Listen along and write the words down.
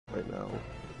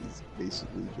is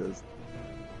basically just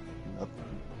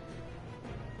nothing.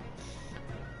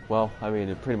 Well, I mean,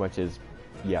 it pretty much is,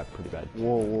 yeah, pretty bad.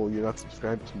 Whoa, you're not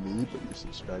subscribed to me, but you're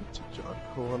subscribed to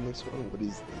Jocko on this one? What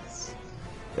is this?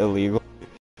 Illegal.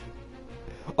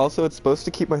 Also, it's supposed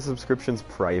to keep my subscriptions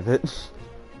private.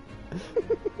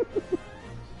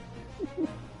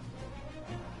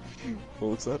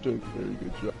 Well, it's not doing a very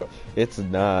good job. It's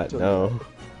not, no.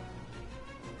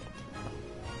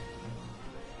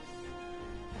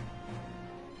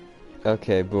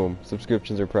 Okay, boom.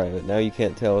 Subscriptions are private. Now you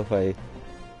can't tell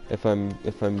if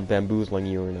I'm bamboozling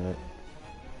you or not.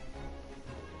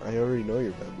 I already know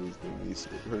you're bamboozling me, so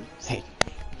it hurts. Hey,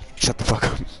 shut the fuck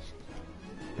up.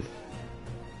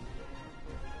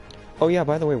 Oh yeah,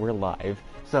 by the way, we're live.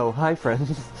 So, hi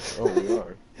friends. Oh, we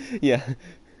are? Yeah.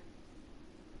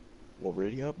 Well,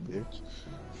 ready up, bitch.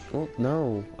 Well,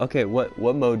 no. Okay, what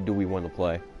mode do we want to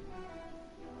play?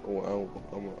 Oh,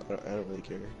 I don't really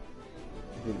care.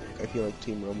 I feel like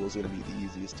Team Rumble is gonna be the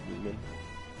easiest to move in.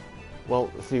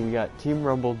 Well, see, we got Team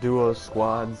Rumble, duos,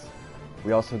 squads.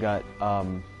 We also got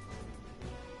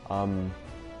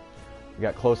we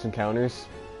got close encounters.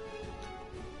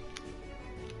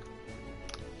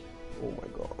 Oh my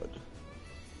god.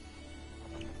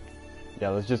 Yeah,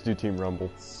 let's just do Team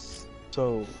Rumble.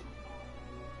 So,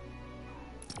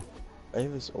 I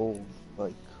have this old,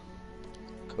 like,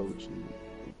 coach, and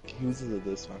he was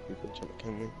the soccer coach on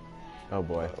McKinley. Oh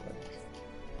boy.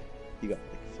 He got,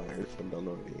 like, fired from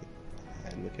Dunleavy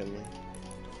and McKinley.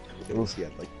 Because he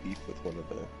had, like, beef with one of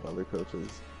the other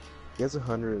coaches. He has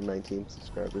 119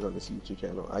 subscribers on his YouTube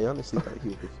channel. I honestly thought he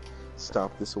would have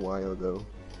stopped this a while ago.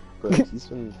 But he's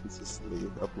been consistently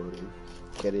uploading,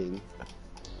 getting,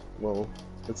 well,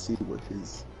 let's see what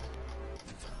his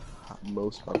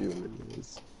most popular video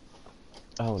is.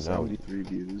 Oh no. 73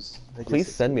 views.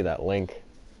 Please send me that link.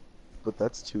 But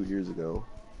that's 2 years ago.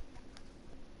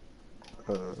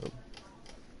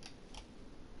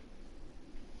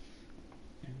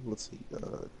 Let's see,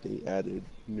 they added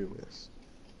newest.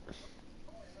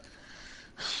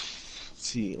 Let's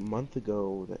see, a month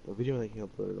ago, a video that he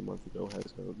uploaded a month ago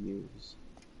has no views.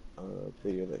 A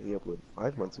video that he uploaded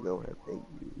 5 months ago had 8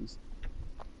 views.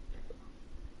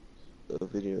 The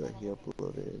video that he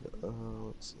uploaded,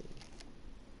 let's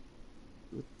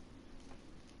see.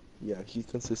 Yeah, he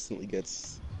consistently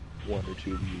gets 1 or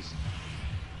 2 views.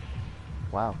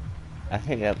 Wow. I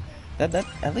think that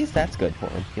at least that's good for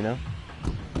him, you know?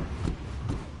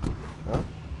 Huh?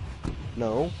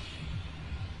 No.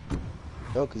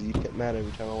 No, because you get mad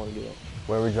every time I want to do that.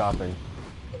 Where are we dropping?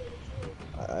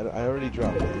 I already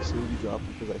dropped it. I assumed you dropped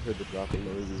because I heard the dropping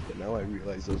noises, but now I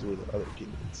realize those were the other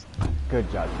teammates. Good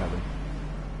job, Kevin.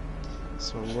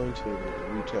 So I'm going to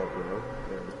retail bro.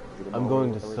 I'm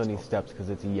going to Sunny Steps because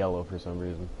it's yellow for some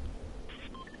reason.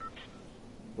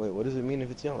 Wait, what does it mean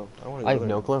if it's yellow? I have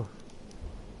no clue.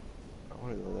 I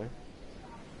want to go there.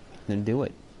 Then do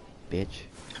it, bitch.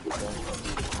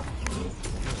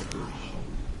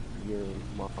 Your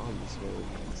mom's very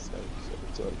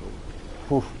so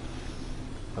Oof.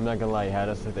 I'm not gonna lie, you had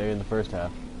us there in the first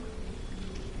half.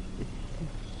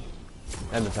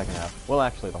 And the second half. Well,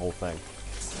 actually, the whole thing.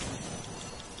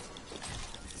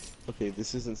 Okay,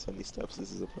 this isn't Sunny Steps,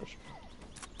 this is a push.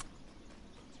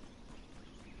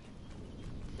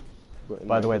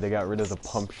 By the way, they got rid of the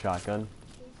pump shotgun.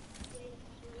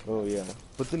 Oh yeah,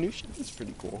 but the new shotgun's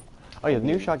pretty cool. Oh yeah, the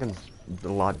new shotgun's a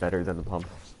lot better than the pump.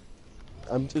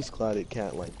 I'm just glad it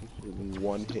can't, like,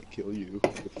 one hit kill you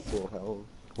with full health.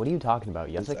 What are you talking about?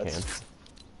 Yes, I can.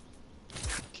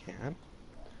 Can?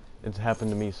 It's happened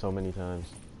to me so many times.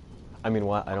 I mean,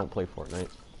 what? I don't play Fortnite.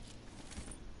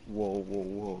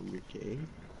 Whoa, you're gay?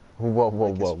 Whoa,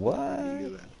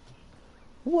 what?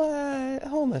 What?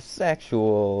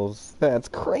 Homosexuals? That's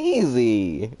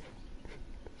crazy!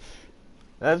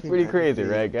 That's pretty crazy,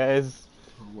 right, guys?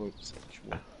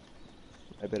 Homosexual.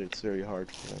 I bet it's very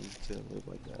hard for them to live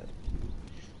like that.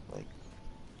 Like...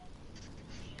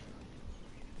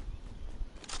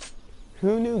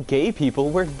 Who knew gay people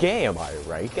were gay, am I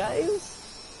right,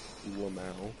 guys?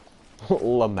 Lamau.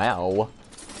 Lamau.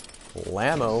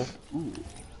 Lamo. Ooh,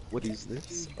 what is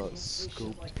this? A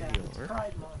scoped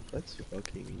AR? That's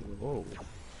fucking low.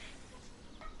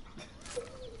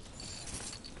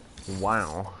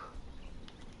 Wow.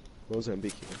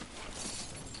 Mozambique.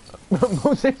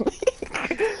 Mozambique.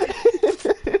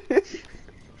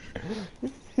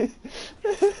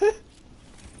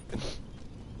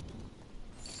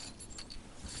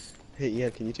 Hey, yeah,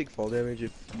 can you take fall damage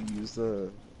if you use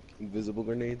the invisible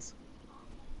grenades?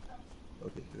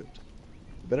 Okay, good.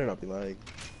 You better not be lying.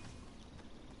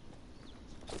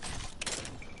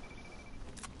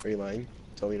 Are you lying?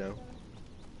 Tell me now.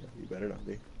 You better not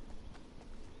be.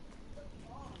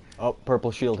 Oh,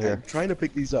 purple shield here. I'm trying to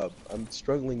pick these up. I'm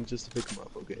struggling just to pick them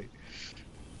up, okay?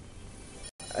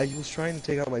 I was trying to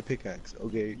take out my pickaxe,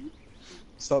 okay?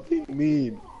 Stop being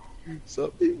mean.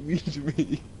 Stop being mean to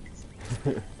me.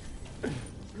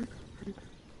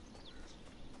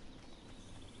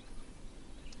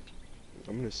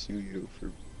 I'm gonna sue you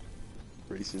for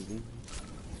racism.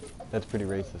 That's pretty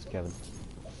racist, Kevin.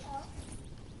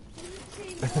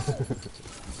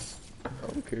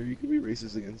 I don't care, you can be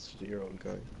racist against your own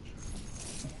kind.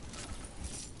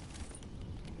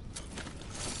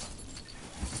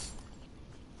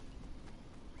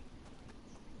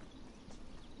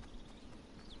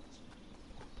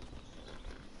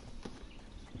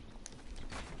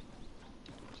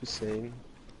 Just saying.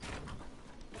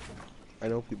 I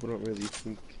know people don't really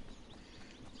think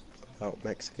about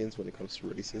Mexicans when it comes to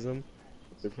racism,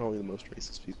 but they're probably the most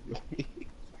racist people you'll meet.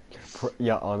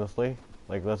 Yeah, honestly,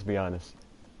 like, let's be honest.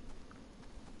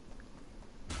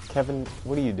 Kevin,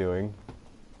 what are you doing?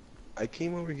 I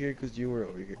came over here because you were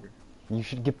over here. You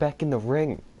should get back in the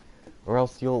ring, or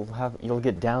else you'll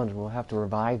get downed and we'll have to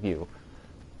revive you,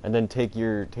 and then take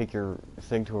your thing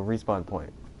to a respawn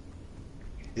point.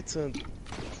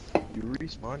 You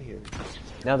respawn here.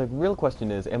 Now the real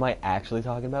question is, am I actually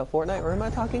talking about Fortnite or am I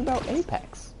talking about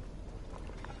Apex?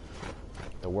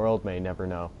 The world may never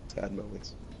know. Sad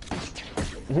moments.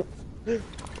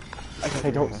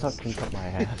 Hey, don't suck and cut my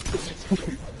ass.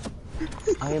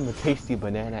 I am a tasty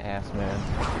banana ass man.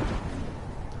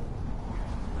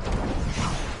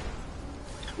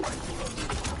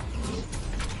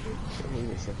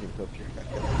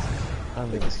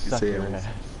 I'm gonna suck your ass.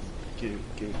 Give me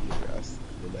your ass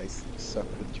the nice suck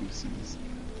with 2 C's.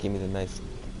 Give me the nice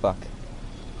fuck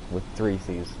with 3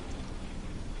 C's.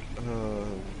 I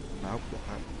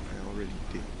already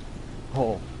did.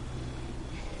 Oh.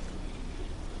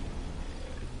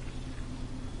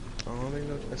 Oh, there's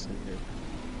no Justin here.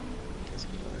 Guess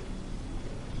I'm not.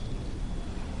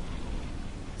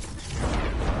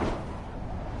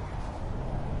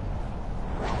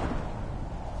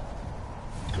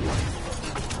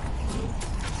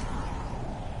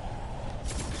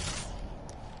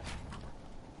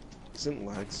 Isn't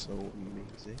lag so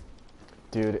amazing?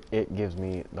 Dude, it gives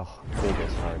me the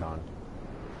biggest hard on.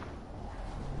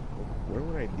 Where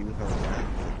would I be without lag?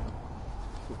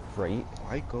 Right?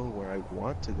 I go where I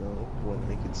want to go when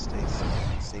I can stay in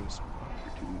the same spot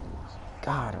for 2 years.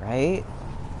 God, right?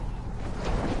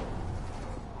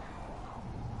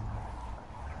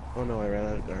 Oh no, I ran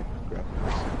out of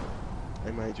grapplers.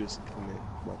 I might just commit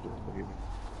Black Widow here.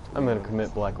 I'm gonna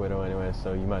commit Black Widow anyway,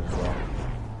 so you might as well.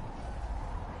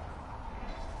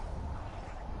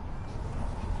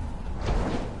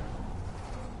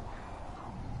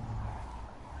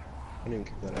 I don't even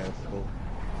care that I have full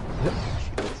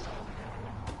shields.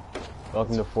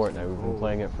 Welcome to Fortnite. We've been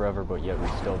playing it forever, but yet we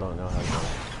still don't know how to play.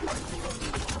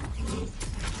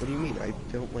 What do you mean? I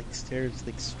don't like stairs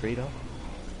like straight up.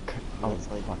 Oh, it's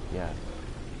like, fuck yeah.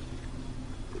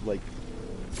 Like,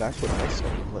 back when I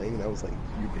started playing, that was like,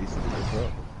 you basically a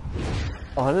pro.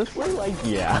 Honestly, like,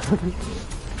 yeah.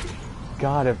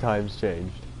 God, have times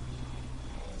changed.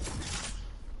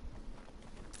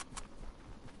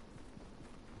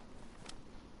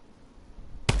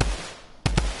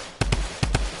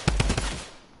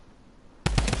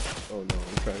 Oh no,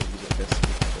 I'm trying to use my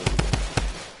destiny.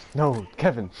 No,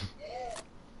 Kevin.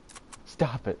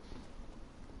 Stop it.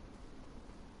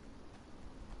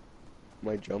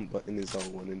 My jump button is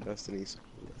L1 in Destiny, so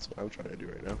that's what I'm trying to do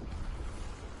right now.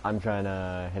 I'm trying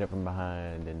to hit it from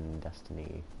behind in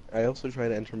Destiny. I also try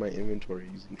to enter my inventory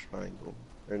using triangle.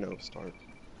 Or no, start.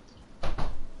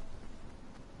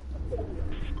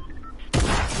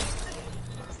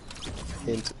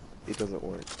 Hint, it doesn't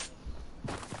work.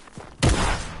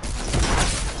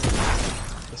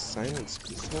 The silence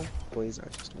pistol? Boys, I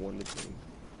just won the game.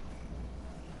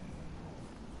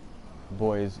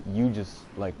 Boys, you just,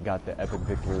 like, got the epic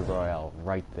victory royale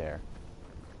right there.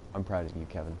 I'm proud of you,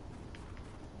 Kevin.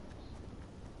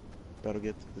 Gotta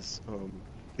get to this,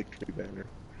 victory banner.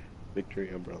 Victory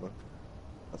umbrella.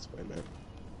 That's what I meant.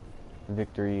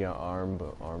 Victory umbrella.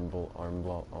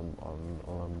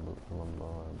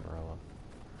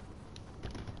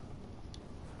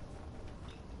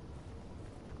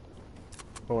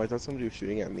 Oh, I thought somebody was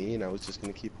shooting at me, and I was just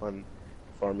gonna keep on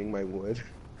farming my wood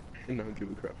and not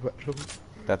give a crap about them.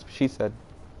 That's what she said.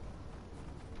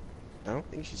 I don't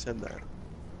think she said that.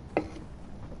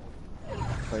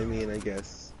 I mean, I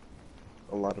guess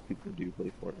a lot of people do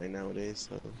play Fortnite nowadays,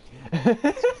 so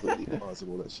it's completely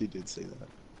plausible that she did say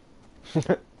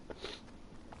that.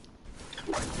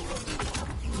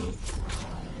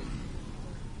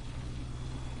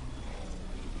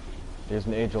 There's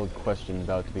an age-old question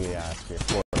about to be asked here.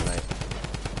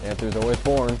 Fortnite. The answer's always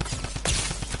porn.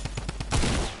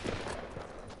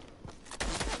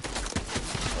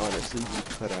 Honestly, you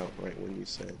cut out right when you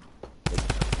said, like,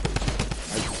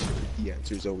 I just heard the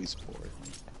answer's always porn.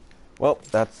 Well,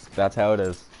 that's how it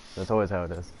is. That's always how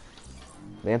it is.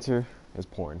 The answer is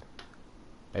porn.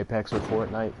 Apex or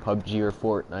Fortnite, PUBG or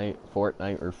Fortnite,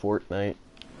 Fortnite or Fortnite,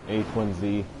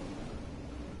 H1Z.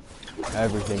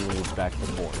 Everything leads back to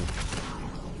porn.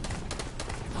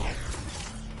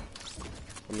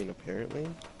 I mean, apparently.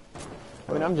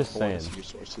 I mean, I'm just saying. Your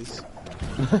sources.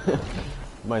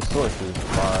 My sources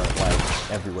are,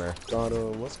 like, everywhere.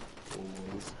 What's cool,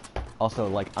 boys? Also,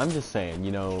 like, I'm just saying,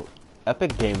 you know,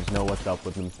 Epic Games know what's up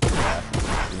with them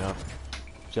podcasts, you know?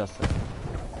 Just saying.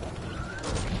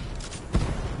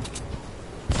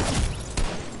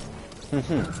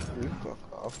 Can you fuck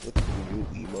off with the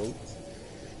new emotes?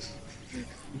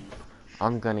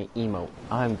 I'm gonna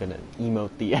emote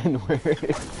the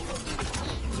N-word.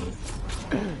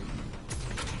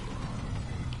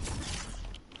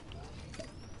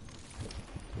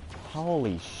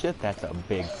 Holy shit, that's a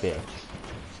big bitch.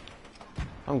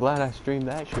 I'm glad I streamed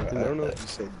that shit. I don't know if you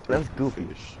said that's goofy.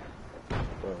 Fish,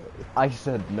 I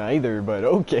said neither, but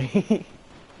okay.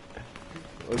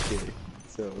 Okay,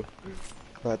 so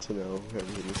glad to know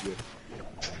everything is good.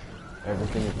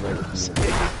 Everything is ready for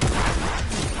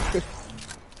you.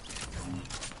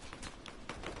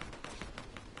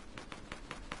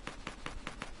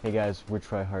 Hey guys, we're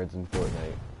tryhards in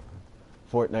Fortnite.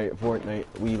 Fortnite,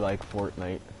 we like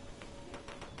Fortnite.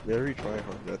 Very try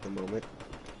hard at the moment.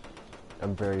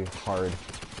 I'm very hard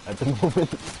at the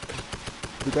moment.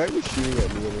 The guy was shooting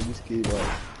at me and I just gave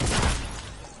up.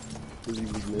 Because he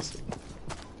was missing.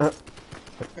 I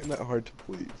find that hard to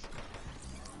believe.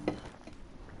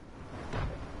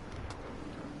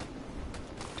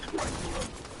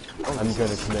 I'm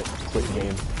gonna quit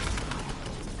game.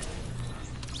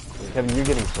 Kevin, you're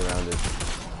getting surrounded.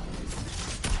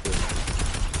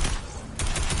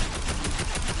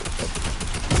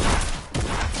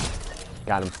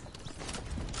 Got him.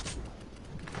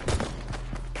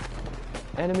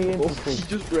 Enemy infantry. He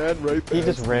just ran right past He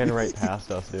just ran right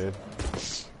past us, dude.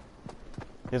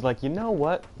 He's like, you know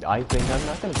what? I think I'm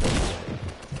not gonna play tonight.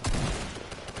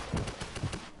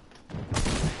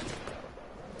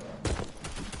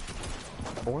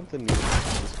 I want the new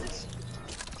distance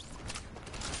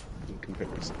in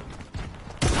comparison.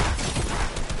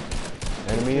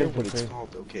 Enemy I don't care what it's infantry.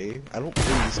 called, okay? I don't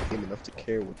play this game enough to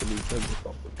care what the new guns are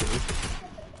called, okay?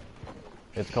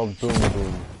 It's called Boom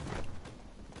Boom.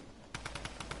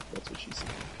 That's what she said.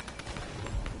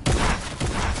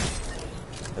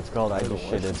 It's called I don't know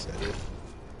just why she shitted. said it.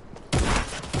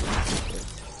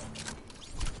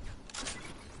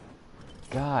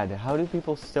 God, how do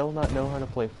people still not know how to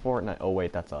play Fortnite? Oh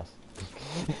wait, that's us.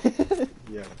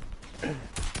 Yeah.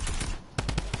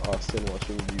 Austin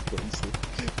watching replays.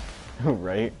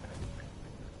 Right?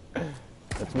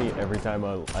 That's me every time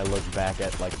I look back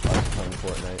at like us playing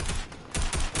Fortnite.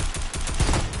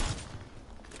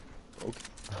 Okay.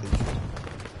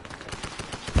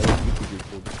 I think you could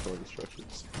full destroy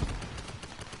instructions.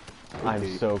 I'm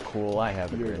Okay. so cool, I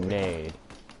have a You're grenade.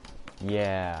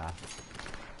 Yeah.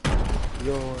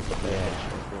 Yo, the Yeah.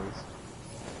 boys.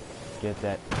 Get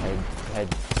that head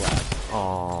blast.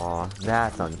 Aw,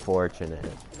 that's unfortunate.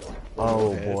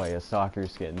 Oh Head. boy, a soccer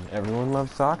skin. Everyone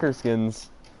loves soccer skins.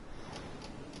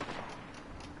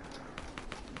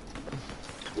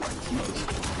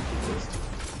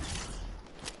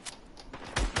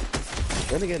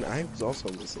 Then again, I was also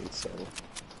missing, so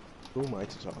who am I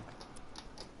to talk?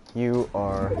 You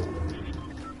are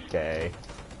gay.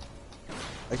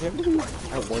 I can't believe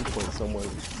at one point someone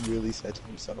really said to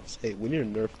themselves, hey, when you're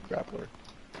nerf grappler.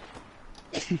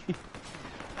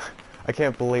 I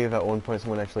can't believe at one point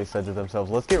someone actually said to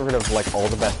themselves, let's get rid of like all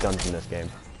the best guns in this game.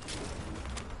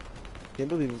 I can't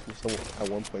believe at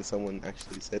one point someone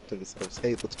actually said to themselves,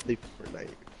 hey, let's play Fortnite.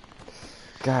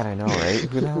 God, I know, right?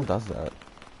 Who the hell does that?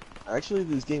 Actually,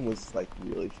 this game was like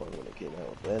really fun when it came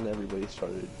out. Then everybody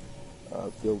started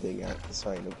building at the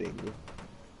sign of danger.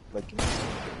 Like,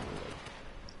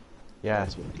 Yeah,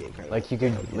 that's when the game kind of like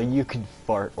you could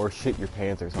fart or shit your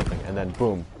pants or something, and then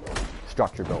boom,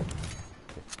 structure built.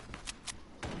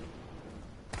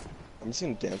 I'm just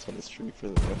gonna dance on this tree for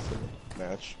the rest of the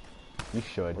match. You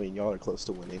should. I mean, y'all are close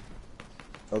to winning.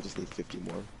 I'll just need 50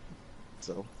 more.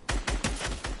 So,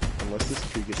 unless this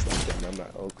tree gets knocked down, I'm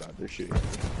not. Oh god, they're shooting at me.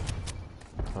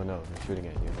 Oh no, they're shooting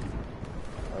at you.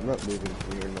 I'm not moving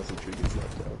from here unless the tree gets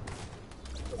knocked down.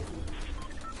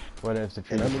 What if the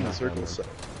tree And I'm gets in the knocked circle,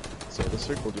 down? so the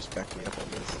circle just backed me up on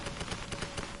this.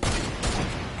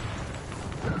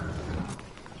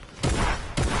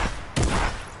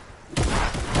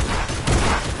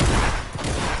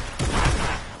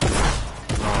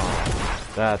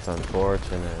 That's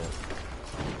unfortunate.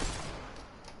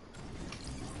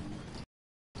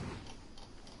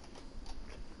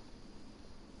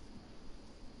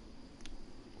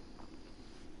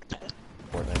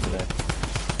 Fortnite today.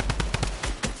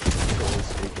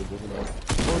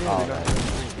 Oh, yeah,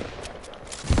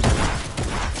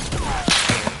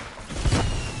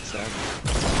 sad.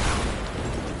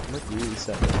 I'm like really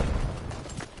sad.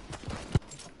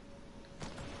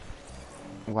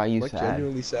 Why are you Like sad?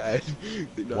 genuinely sad.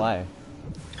 Why?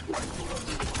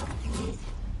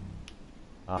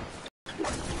 Oh.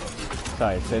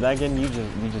 Sorry, say that again. You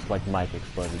just like mic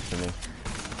exploded to me.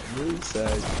 I'm really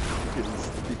sad because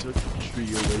they took the tree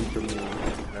away from me.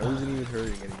 I wasn't even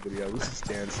hurting anybody. I was just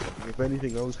dancing. If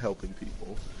anything, I was helping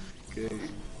people. Okay.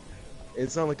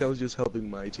 It's not like I was just helping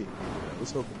my team. I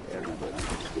was helping everybody.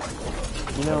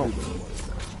 You know, Everybody wanted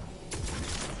that.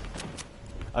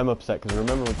 I'm upset because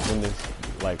remember when this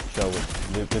like show was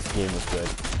this game was good.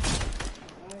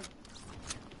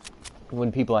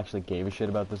 When people actually gave a shit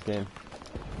about this game.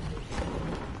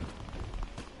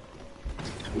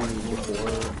 Before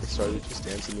they started just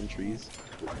dancing in trees.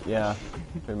 Yeah,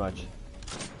 pretty much.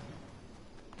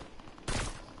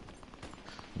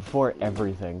 Before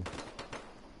everything.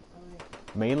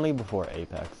 Mainly before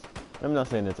Apex. I'm not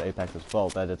saying it's Apex's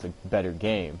fault that it's a better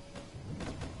game.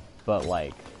 But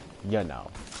like, you know.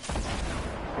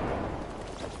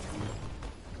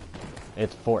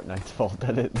 It's Fortnite's fault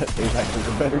that Apex is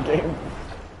a better game.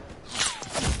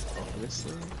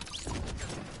 Honestly?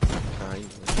 Kind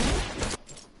of.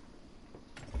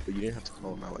 But you didn't have to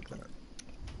call him out like that.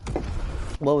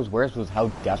 What was worse was how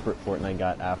desperate Fortnite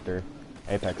got after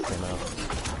Apex came out.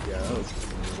 Yeah, that was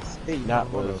hilarious. Hey, That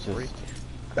you was just...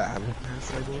 Battle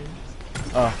Pass, I believe?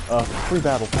 Free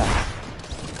battle pass.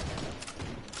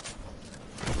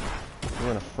 You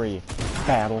want a free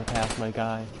battle pass, my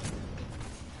guy?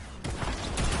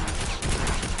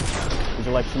 Would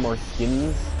you like some more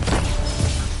skins?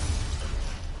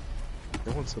 I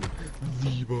want some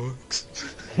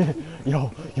V-Bucks.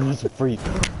 Yo, you want some free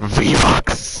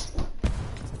V-Bucks?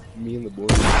 Me and the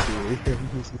boys at 2 a.m.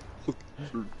 was looking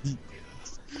for V-Bucks.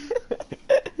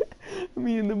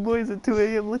 Me and the boys at 2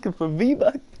 a.m. looking for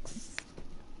V-Bucks.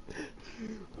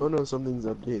 Oh no, something's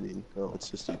updating. Oh, it's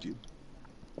just YouTube.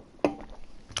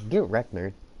 Get wrecked,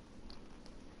 nerd.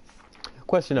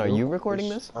 Question, are you recording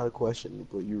It's this? not a question,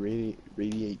 but you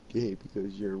radiate gay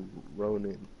because you're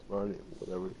Ronin,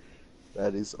 whatever.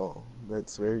 That is all.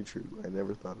 That's very true. I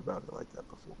never thought about it like that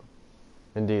before.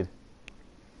 Indeed.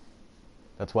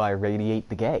 That's why I radiate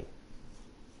the gay.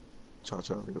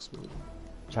 Cha-cha real smooth.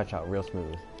 Cha-cha, real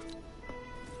smooth.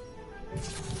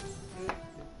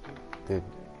 Dude,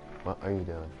 what are you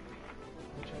doing?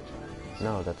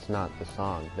 No, that's not the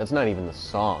song. That's not even the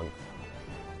song.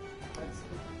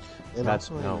 And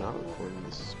That's also, no. I'm not recording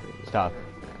this screen. Stop.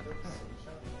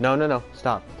 No.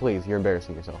 Stop. Please, you're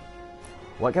embarrassing yourself.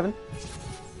 What, Kevin?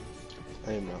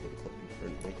 I am not recording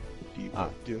currently. Do you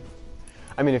want to?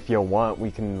 I mean, if you want,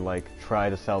 we can, like, try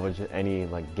to salvage any,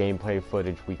 like, gameplay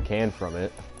footage we can from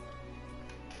it.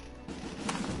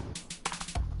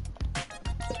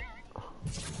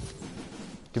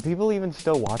 Do people even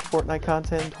still watch Fortnite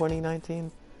content in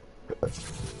 2019?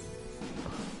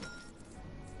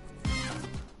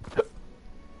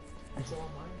 It's all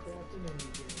Minecraft and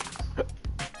indie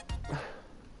games.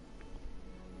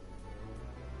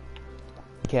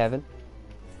 Kevin?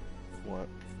 What?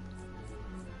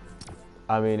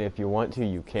 I mean, if you want to,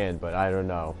 you can, but I don't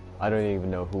know. I don't even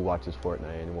know who watches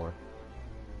Fortnite anymore.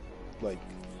 Like,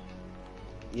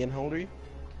 Ian, how old are you?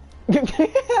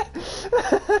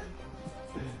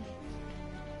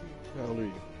 How old are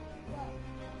you?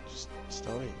 Just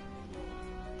tell me.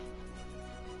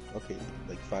 Okay,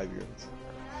 like 5 years.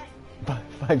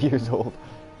 5 years old.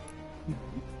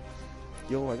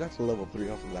 Yo, I got to level 3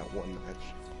 off of that one match.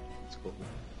 Let's go.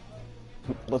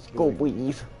 Let's go,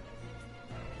 boys.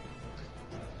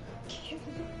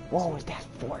 Whoa, is that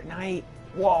Fortnite?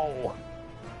 Whoa.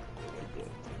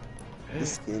 The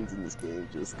skins in this game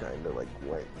just kind of like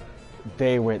went.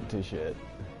 They went to shit.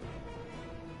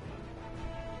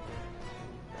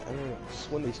 I don't know, just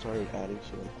when they started adding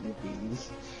shit like UPs.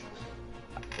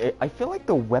 I feel like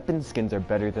the weapon skins are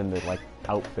better than the, like,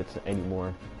 outfits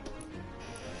anymore.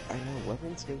 I know,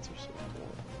 weapon skins are so cool.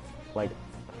 Like,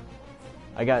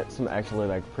 I got some actually,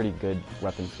 like, pretty good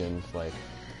weapon skins, like,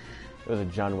 it was a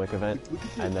John Wick event, Look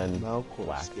at and then Malcolm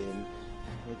black. skin.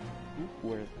 Like, who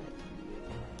wears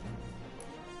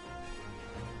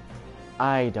that?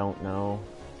 I don't know.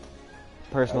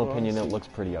 Personal would opinion, it honestly- looks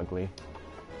pretty ugly.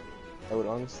 I would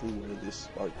honestly wear this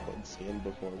spark plug skin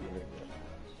before wearing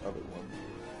the other one.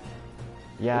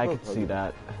 Yeah, What I about could see Hugger?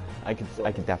 that. I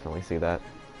could definitely see that.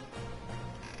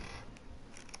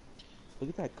 Look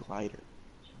at that glider.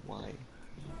 Why?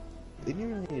 They didn't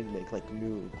even need to make like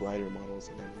new glider models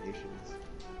and animations.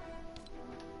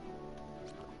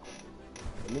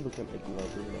 Let me look at my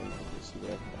glider and I'll see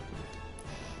what I can do.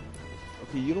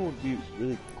 Okay, you know what would be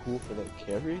really cool for that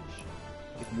carriage?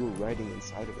 If you were riding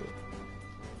inside of it.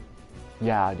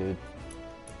 Yeah, dude.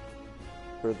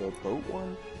 For the boat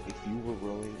one, if you were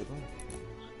rowing the boat.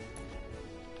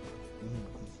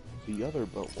 The other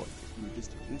boat one, if you were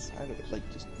just inside of it, like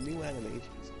just new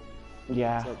animations.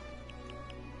 Yeah. It's like,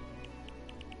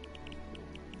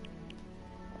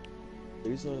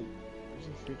 there's a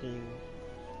freaking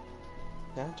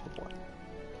Santa one.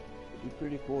 It'd be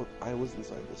pretty cool if I was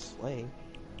inside the sleigh.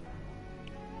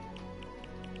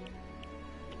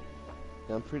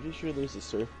 Now, I'm pretty sure there's a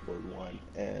surfboard one,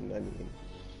 and I mean,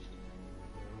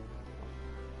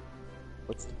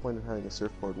 what's the point of having a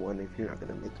surfboard one if you're not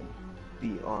gonna make them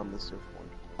be on the surfboard?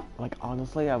 Like,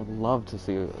 honestly, I would love to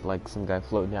see, like, some guy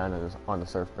float down on the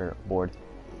surfboard.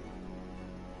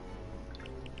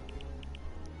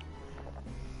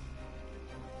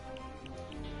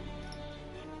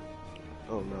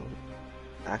 Oh no.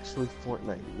 Actually,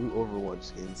 Fortnite, new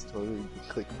Overwatch games totally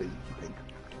clickbait.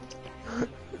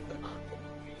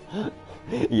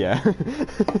 Yeah.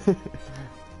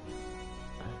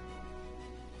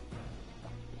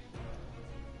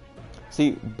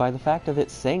 See, by the fact of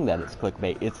it saying that it's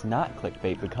clickbait, it's not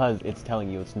clickbait because it's telling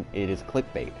you it is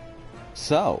clickbait.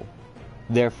 So,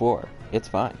 therefore, it's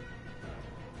fine.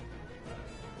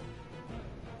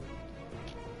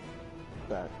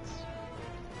 Facts.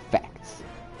 Facts.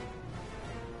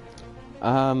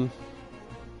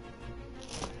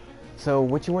 So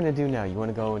what you want to do now? You want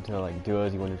to go into like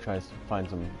duos? You want to try to find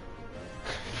some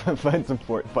find some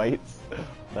fort fights?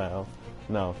 No,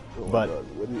 no. Oh but my God.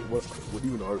 What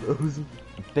even are those?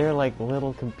 they're like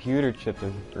little computer chips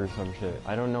or some shit.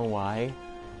 I don't know why.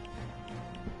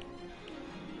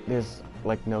 There's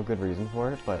like no good reason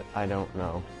for it, but I don't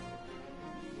know.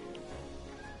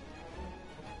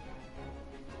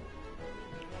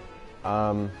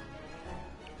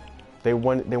 They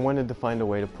wanted to find a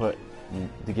way to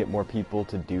get more people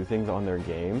to do things on their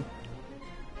game.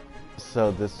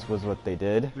 So this was what they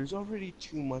did. There's already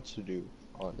too much to do,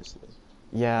 honestly.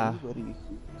 Yeah.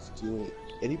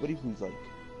 Anybody who's like,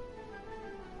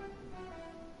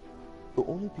 the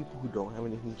only people who don't have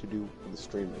anything to do are the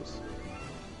streamers.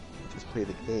 Just play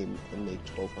the game and make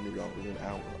 $1,200 an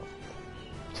hour off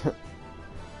of it.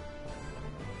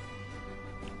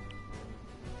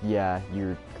 Yeah,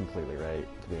 you're completely right,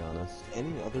 to be honest.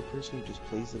 Any other person who just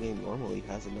plays the game normally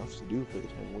has enough to do for the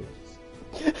 10 weeks.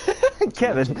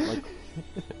 Kevin! Like,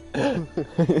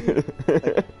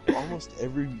 almost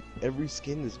every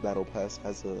skin this battle pass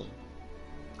has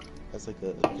like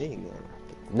a thing.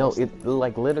 No, it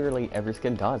like literally every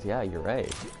skin does. Yeah, you're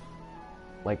right.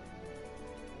 Like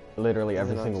literally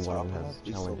every single one of them has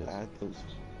challenges. So add those,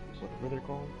 whatever they're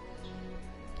called.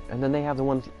 And then they have the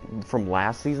ones from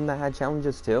last season that had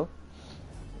challenges too.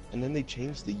 And then they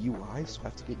changed the UI, so I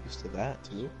have to get used to that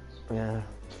too. Yeah.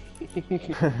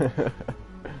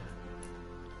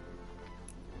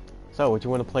 So, what you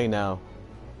want to play now?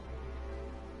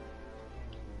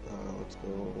 Let's go.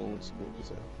 Let's see what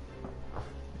this out.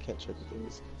 I can't check what it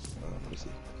is. Let me see.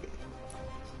 Okay.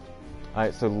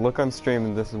 Alright, so look on stream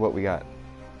and this is what we got.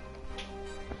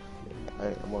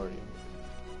 Yeah, I'm already.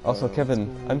 Also,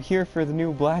 Kevin, I'm here for the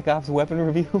new Black Ops weapon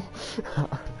review.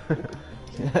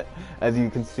 As you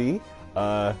can see,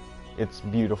 it's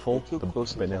beautiful. The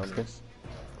close encounters.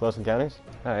 Close encounters?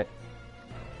 Alright.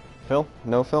 Phil?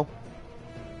 No Phil?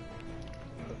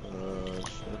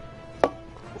 Shit.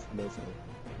 No Phil.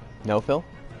 No Phil?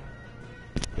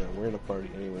 Yeah, we're in a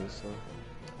party anyway, so.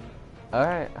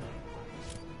 Alright.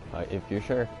 If you're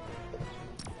sure.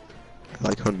 I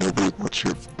like how nobody watched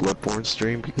your Bloodborne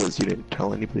stream because you didn't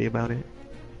tell anybody about it.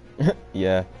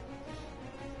 Yeah.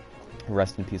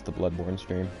 Rest in peace, the Bloodborne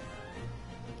stream.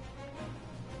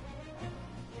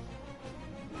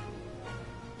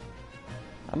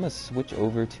 I'm gonna switch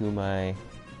over to my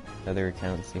other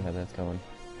account and see how that's going.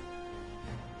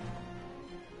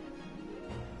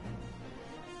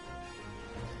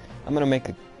 I'm gonna make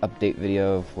an update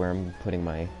video of where I'm putting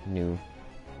my new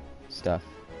stuff.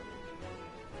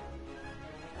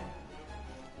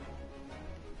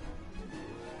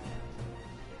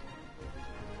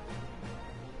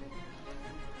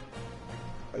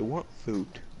 I want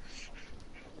food.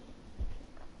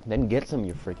 Then get some,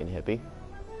 you freaking hippie.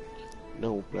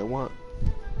 No, but I want,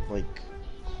 like,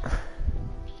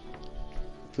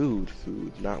 food,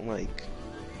 not like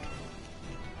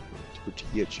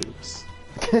tortilla chips.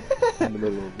 in the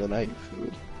middle of the night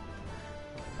food.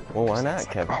 Well, why It's not,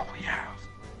 like, Kevin? oh, yeah.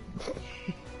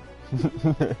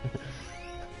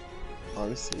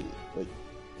 Honestly, like,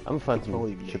 I'm I fun could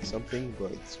probably to make something,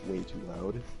 but it's way too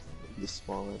loud. The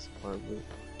smallest apartment.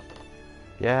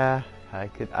 Yeah, I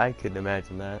could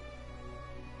imagine that.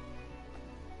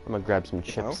 I'm gonna grab some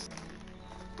chips.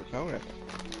 If I were at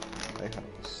my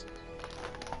house,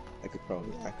 I could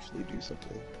probably actually do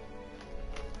something.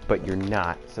 But you're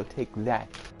not, so take that.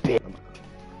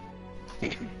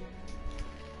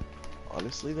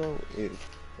 Honestly though,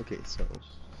 okay, so the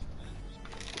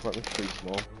apartment's pretty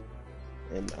small,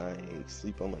 and I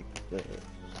sleep on like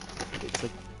it's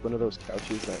like one of those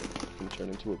couches that can turn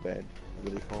into a bed.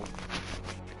 What do they call them?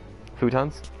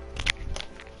 Futons?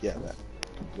 Yeah, that.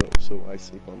 So I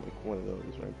sleep on like one of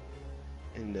those, right?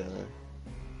 And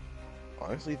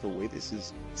honestly, the way this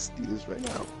is right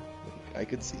now, like, I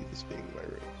could see this being in my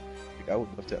room. Like, I would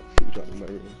love to have a futon in my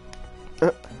room.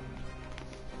 Like,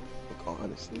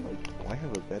 honestly, like, why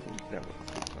have a bed when you can have a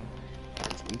futon?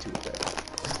 It's into a bed.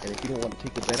 And if you don't want to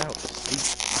take the bed out, sleep.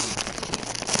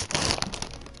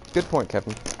 Good point,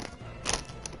 Kevin.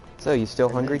 So, you still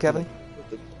And hungry, then, Kevin?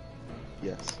 like,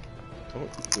 yes.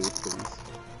 Don't do it, please.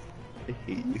 I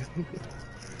hate you.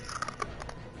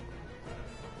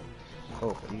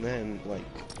 Oh, and then, like,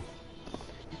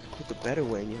 you can put the bed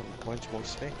away and you have a bunch more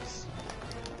space.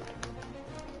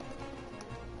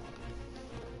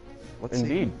 Let's say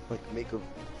Indeed. you, like,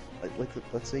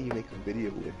 let's say you make a video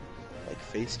with, like,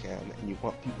 face cam and you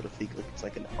want people to think like it's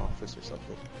like an office or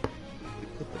something. You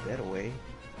put the bed away,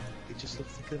 it just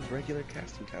looks like a regular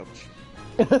casting couch.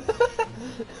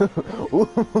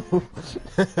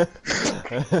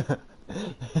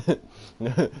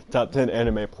 Top 10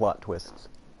 anime plot twists.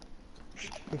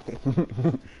 I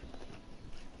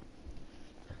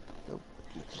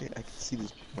can see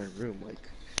this in my room, like,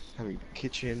 having a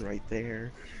kitchen right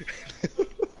there.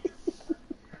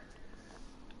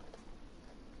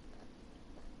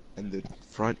 And the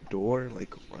front door,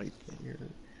 like, right there.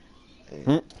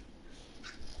 And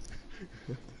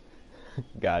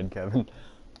God, Kevin.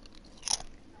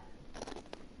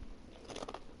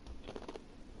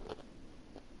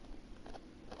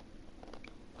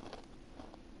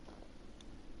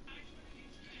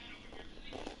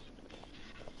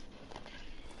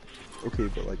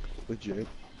 okay, but like, legit. Me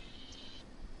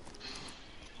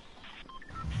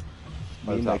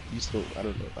What's and up? I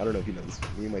don't know if you know this.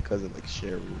 Me and my cousin like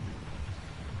share a room.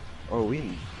 Oh, are we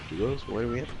in duos? Where are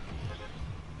we at?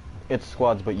 It's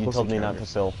squads, but you Close told me not to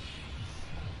encounters. fill.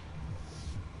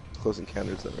 Close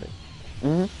encounters, then, right?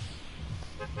 Mm-hmm.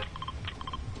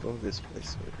 Go this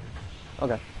place.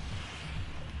 Okay.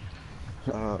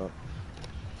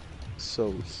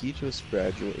 So he just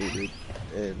graduated,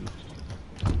 and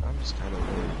I'm just kind of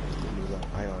worried.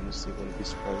 I honestly wouldn't be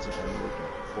surprised if I moved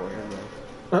up before him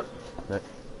though.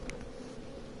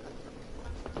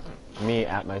 Me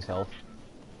at myself.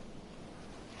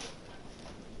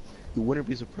 You wouldn't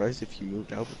be surprised if you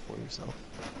moved out before yourself.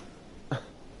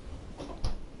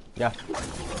 Yeah.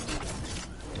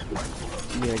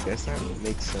 I mean, I guess that would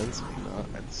make sense, but not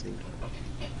at the same time.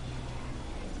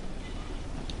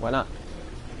 Why not?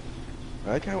 I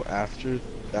like how after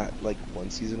that, like, one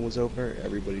season was over,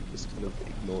 everybody just kind of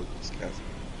ignored this cast.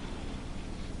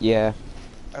 Yeah.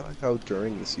 I like how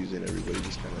during the season, everybody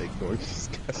just kind of ignored this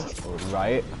cast.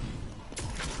 Right?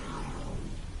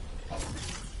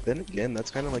 Then again,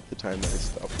 that's kind of like the time that I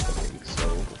stopped playing, so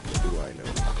what do I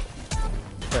know?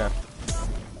 Yeah.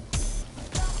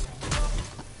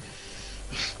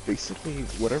 Basically,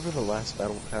 whatever the last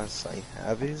battle pass I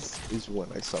have is when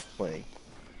I stopped playing.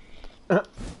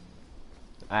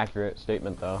 Accurate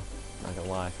statement, though. Not gonna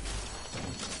lie.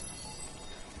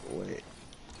 Wait,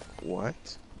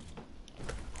 what?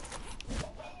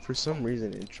 For some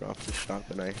reason, it dropped the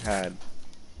shotgun I had.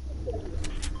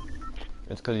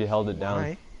 It's because you held it down.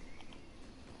 Why?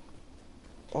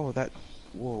 Oh, that...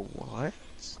 Whoa, what?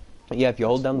 Yeah, if you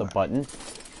hold down the Whack. button,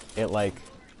 it like,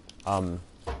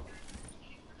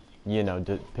 you know,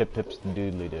 pips the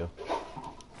doodly do.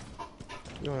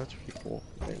 No, that's pretty cool.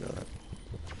 I didn't know that.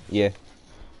 Yeah.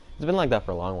 It's been like that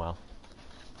for a long while.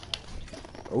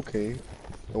 Okay.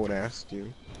 No one asked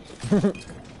you. You have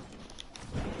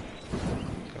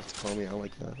to call me out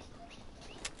like that.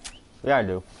 Yeah, I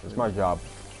do. It's my job.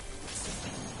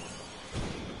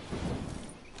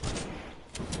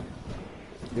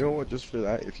 You know what? Just for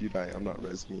that, if you die, I'm not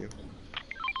resing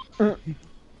you.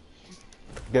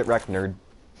 Get wrecked, nerd.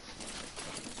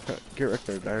 Get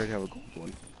record. I already have a gold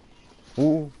one.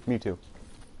 Ooh, me too.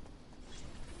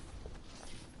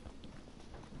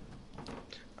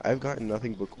 I've gotten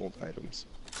nothing but gold items.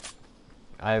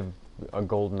 I have a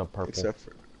gold and a purple. Except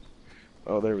for...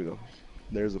 Oh, there we go.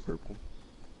 There's a purple.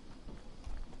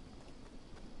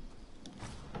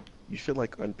 You should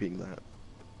like unping that.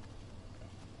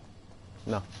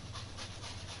 No.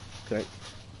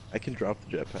 I can drop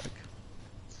the jetpack.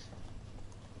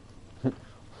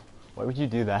 Why would you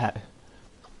do that?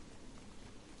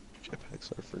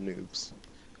 Jetpacks are for noobs.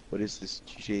 What is this?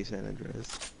 GTA San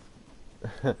Andreas?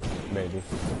 Maybe.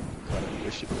 God, I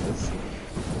wish it was.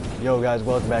 Yo guys,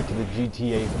 welcome back to the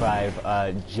GTA 5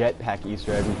 jetpack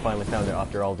Easter egg. We finally found it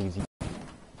after all these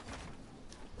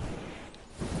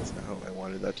That's not how I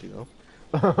wanted that to go.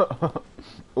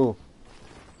 Ooh.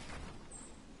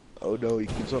 Oh no, he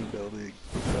keeps on building.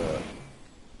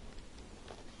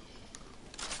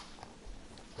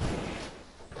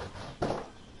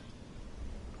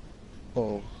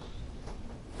 Oh.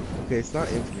 Okay, it's not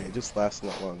infinite, it just lasts a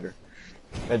lot longer.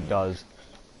 It does.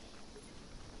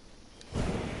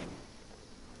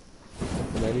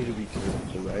 And I need to be careful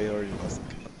because I already lost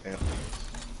the count.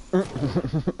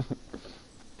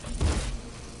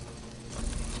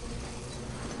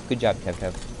 Good job,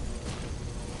 Kev.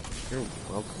 You're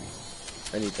welcome.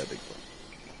 I need that big one.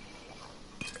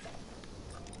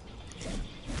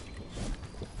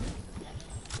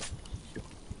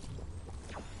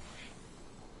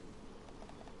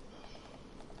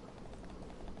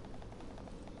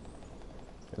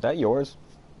 Is that yours?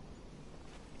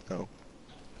 No.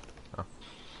 Oh.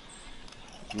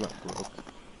 I'm not broke.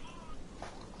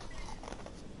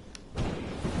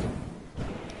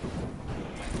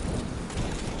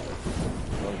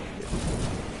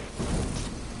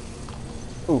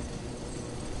 Ooh.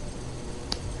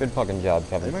 Good fucking job, I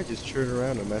Kevin. might just turn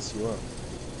around and mess you up.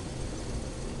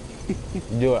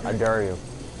 Do it, I dare you.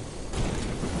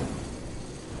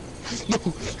 No!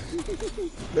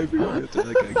 I forgot to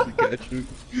like actually catch you.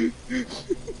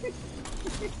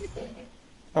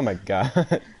 Oh my god.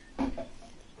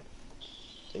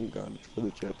 Thank God for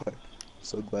the jetpack. I'm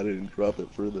so glad I didn't drop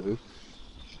it for the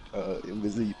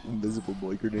invisible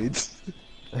boy grenades.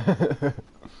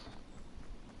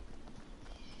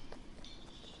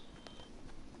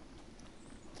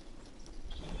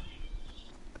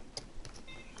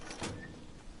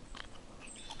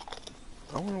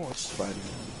 I want to watch Spider-Man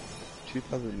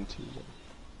 2002.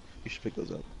 You should pick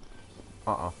those up.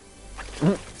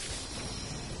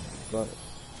 But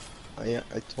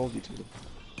I told you to.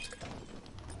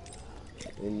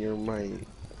 And you're my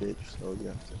bitch, so you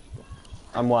have to.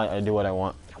 I'm white, I do what I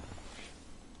want.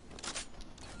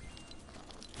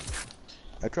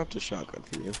 I dropped a shotgun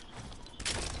for you.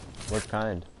 What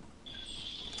kind?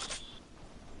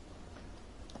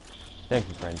 Thank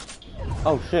you, friend.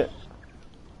 Oh shit.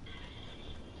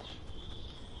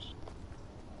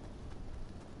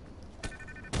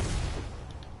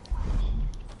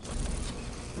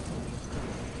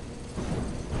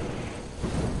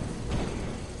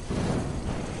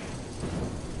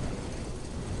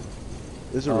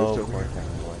 There's a rift over my here.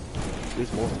 God.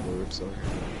 There's multiple rifts over here.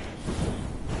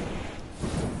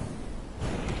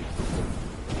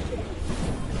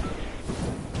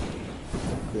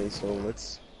 Okay, so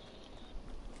let's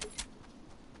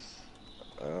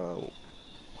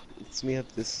meet at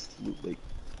this loot lake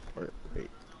part right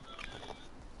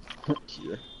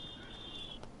here.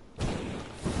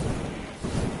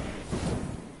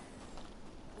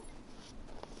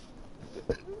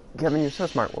 Kevin, you're so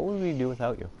smart. What would we do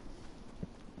without you?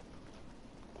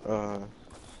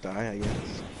 Die, I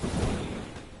guess.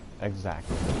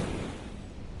 Exactly.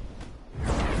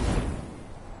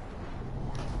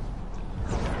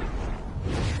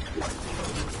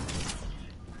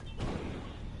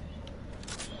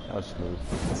 That was smooth.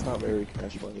 It's not very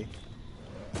cash money.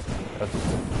 That was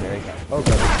very good. Oh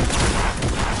god.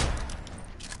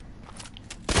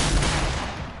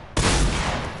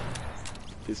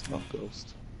 Piss off,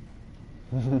 ghost.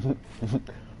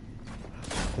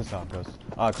 Piss off, ghost.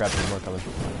 Oh crap, there's more coming.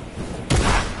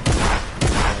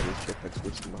 This jetpack's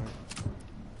worse than mine.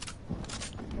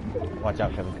 Watch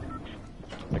out, Kevin.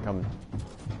 They're coming.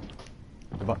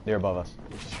 They're above us.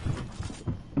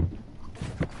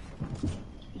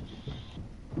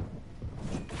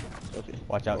 Okay.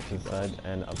 Watch out to the side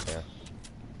and up there.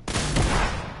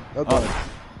 Oh god.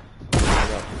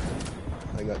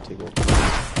 I got tickled.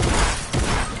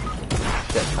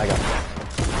 Shit,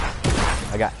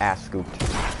 I got ass scooped.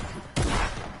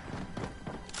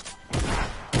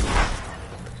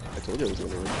 I told you I was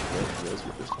gonna win. That was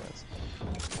your first pass.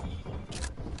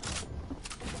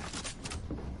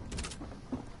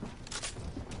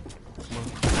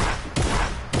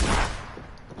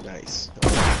 Nice.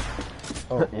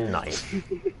 Oh, nice.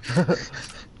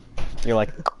 You're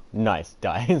like, nice,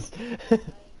 dies.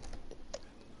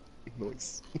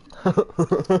 noise. I'm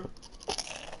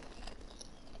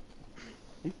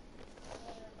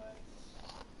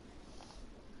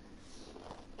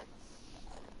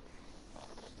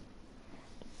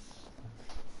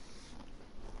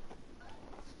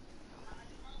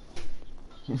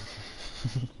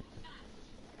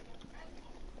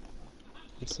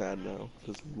sad now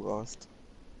because we lost.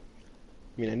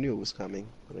 I mean, I knew it was coming,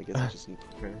 but I guess I just didn't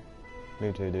prepare.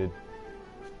 Me too, dude.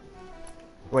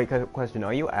 Wait, question,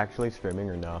 are you actually streaming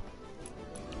or no?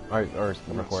 Or I'm not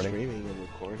recording? streaming and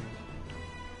recording.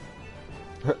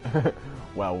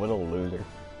 Wow, what a loser.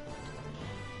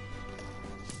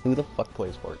 Who the fuck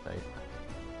plays Fortnite?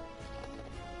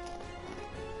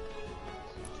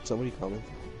 Somebody comment.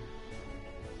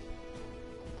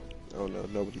 Oh no,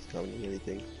 nobody's commenting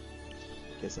anything.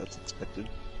 Guess that's expected.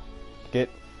 Get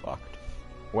fucked.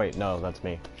 Wait, no, that's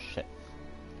me. Shit.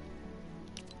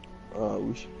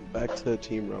 We should go back to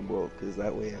Team Rumble, because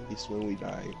that way at least when we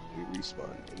die, we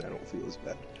respawn, and I don't feel as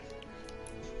bad.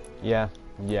 Yeah,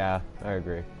 I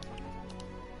agree.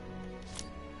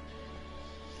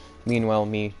 Meanwhile,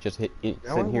 me just sitting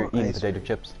here eating potato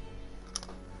chips.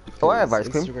 Oh, I have ice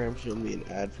cream. Instagram showed me an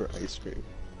ad for ice cream.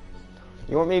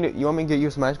 You want me to get you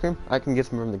some ice cream? I can get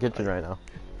some from the kitchen right now.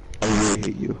 I really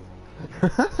hate you.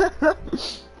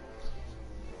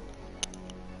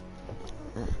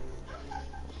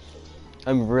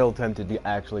 I'm real tempted to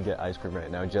actually get ice cream right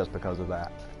now just because of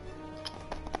that.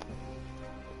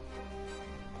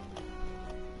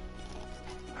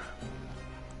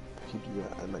 If you do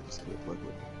that, I might just get a plug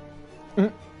with.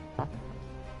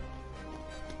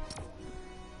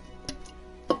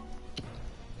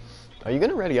 Are you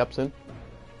gonna ready up soon?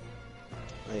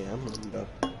 I am ready up.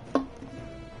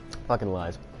 Fucking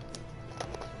lies.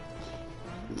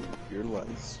 Your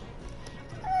lies.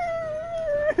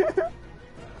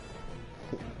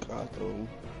 God, oh.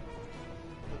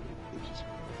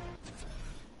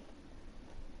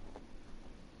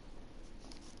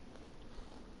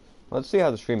 Let's see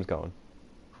how the stream's going.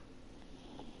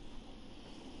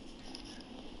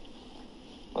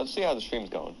 Let's see how the stream's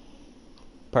going.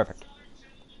 Perfect.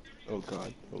 Oh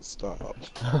God, oh stop.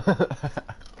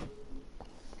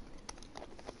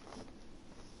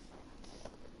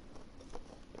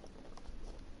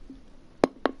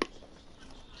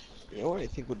 You know what I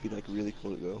think would be like really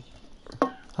cool to go?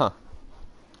 Huh.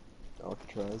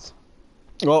 Alcatraz.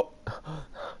 Well.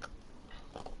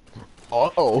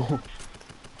 Uh-oh.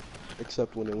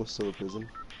 Except when it was still a prison.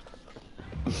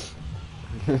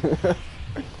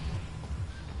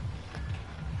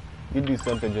 You'd do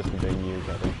something just to bring you,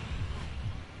 Kevin.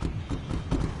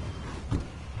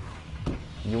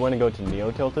 You want to go to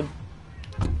Neo Tilted?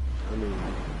 I mean...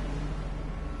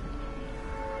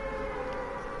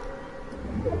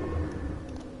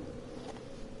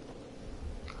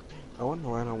 I want to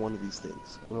land on one of these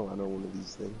things. I want to land on one of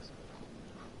these things.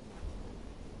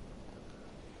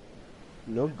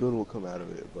 No good will come out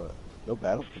of it, but no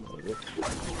bad will come out of it.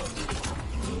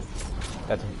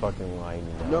 That's a fucking lie, you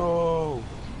know. No!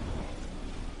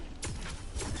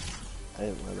 I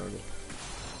didn't land on it.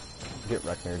 Get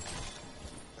wrecked, nerd.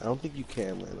 I don't think you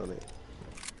can land on it.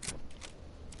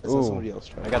 I Ooh, saw somebody else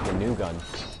try. I got the new gun.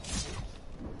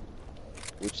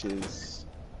 Which is...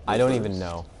 I don't even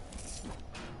know.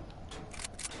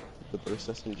 The burst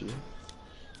SMG?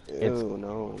 It's... Ew,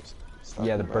 no. Stop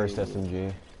yeah, the burst inviting me.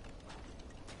 SMG.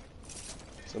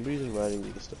 Somebody's inviting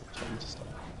me to stop. Tell me to stop.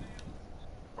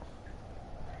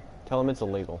 Tell them it's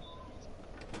illegal.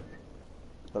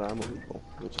 But I'm illegal.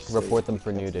 Which is Report safe. them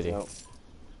for Cancels nudity. out.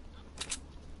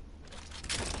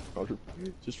 I'll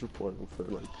just report them for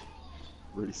like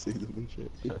racism and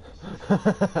shit.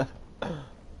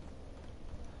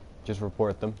 Just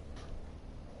report them.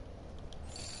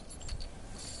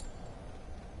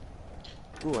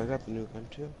 Ooh, I got the new gun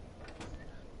too.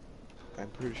 I'm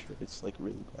pretty sure it's like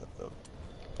really bad though.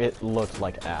 It looks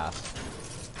like ass.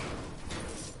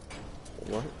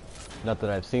 What? Not that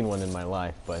I've seen one in my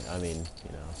life, but I mean,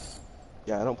 you know.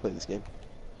 Yeah, I don't play this game.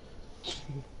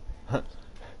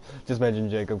 Just imagine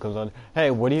Jacob comes on.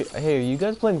 Hey, hey, are you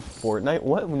guys playing Fortnite?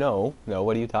 What? No,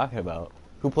 what are you talking about?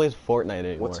 Who plays Fortnite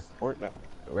anymore? What's Fortnite?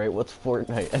 Right? What's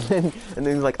Fortnite? And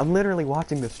then he's like, I'm literally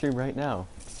watching the stream right now.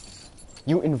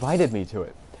 You invited me to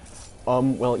it.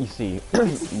 Well, you see,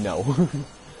 no.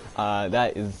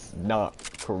 That is not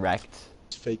correct.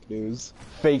 It's fake news.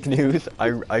 Fake news.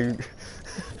 I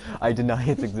deny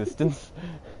its existence.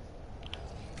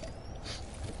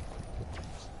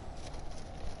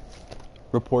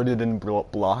 Reported and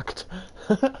blocked.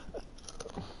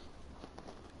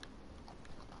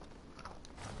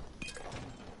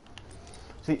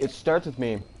 See, it starts with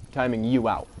me timing you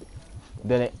out.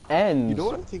 Then it You ends know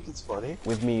what I think is funny?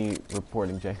 with me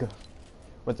reporting Jacob.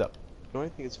 What's up? You know what I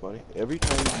think is funny? Every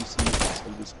time you see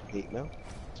somebody say hate mail,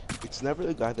 it's never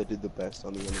the guy that did the best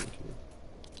on the enemy team.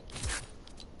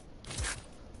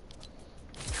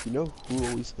 You know who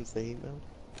always sends the hate mail?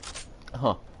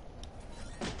 Huh.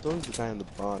 It's always the guy on the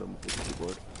bottom of the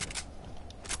keyboard.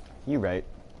 You right.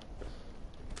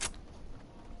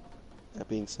 That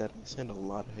being said, I send a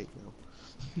lot of hate mail.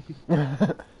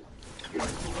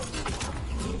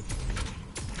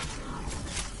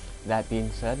 That being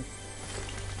said,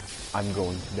 I'm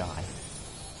going to die.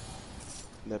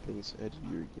 That being said,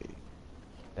 you're gay.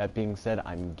 That being said,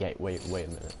 I'm gay. Wait a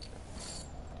minute.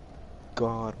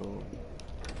 God only.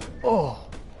 Oh.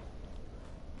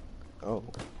 Oh.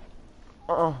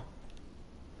 Uh.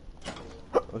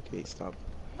 Okay, stop.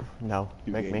 No.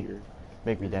 You're Make gay, me.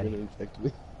 Make me, you're Daddy. gonna infect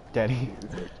me. Daddy. You're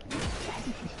gonna infect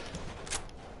me.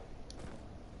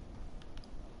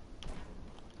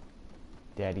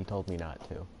 Daddy told me not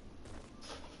to.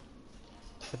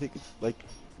 I think it's like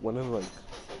one of like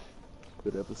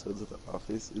good episodes of The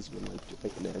Office is when like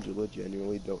Dwight and Angela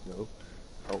genuinely don't know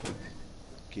how like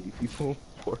gay people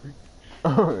work.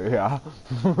 Oh, yeah.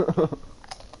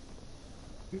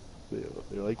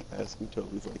 They're like asking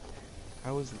Toby's like,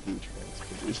 how is the gay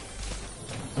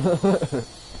transferred?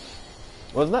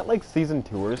 Wasn't that like season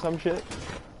 2 or some shit?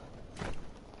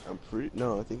 I'm pretty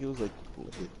no, I think it was like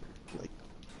like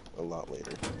a lot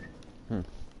later.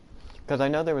 Because I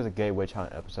know there was a gay witch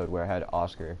hunt episode where I had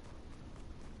Oscar.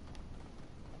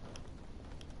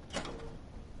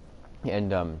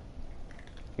 And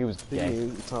he was Thing gay.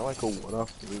 is, it's not like a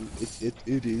one-off thing.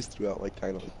 It is throughout like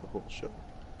kind of like the whole show.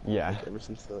 Yeah. Like ever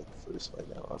since they like first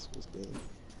find out Oscar's gay.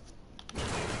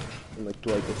 And like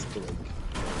Dwight gets to like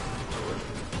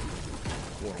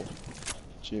well,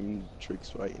 Jim tricks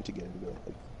Dwight into getting the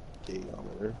like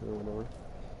gayometer or whatever.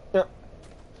 Yeah.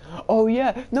 Oh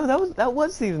yeah. No, that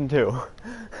was season 2.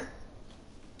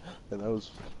 And that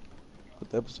was but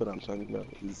the episode I'm talking about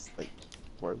is like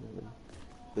more than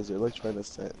because they're like trying to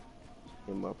set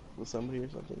him up with somebody or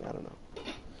something. I don't know.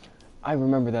 I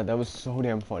remember that. That was so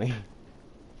damn funny.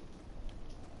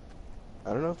 I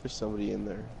don't know if there's somebody in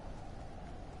there.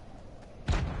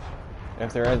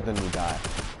 If there is, then we die.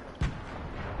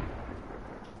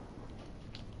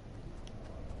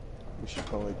 We should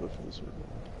probably go for the circle.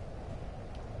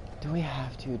 Do we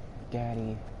have to,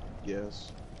 Daddy?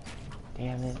 Yes.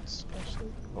 Damn it.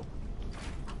 Especially. Oh.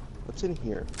 What's in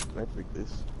here? Can I break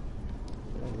this?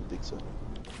 I don't think so.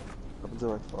 Up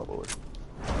until I follow it.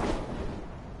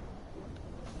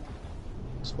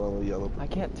 Swallow yellow. I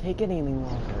can't take it any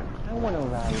longer. I want to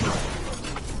ride.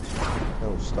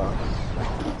 No, stop.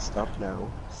 Stop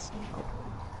now. Stop.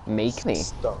 Make me.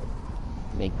 Stop.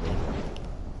 Make me.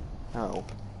 How?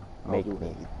 Make I'll do me.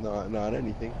 anything. Not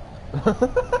anything.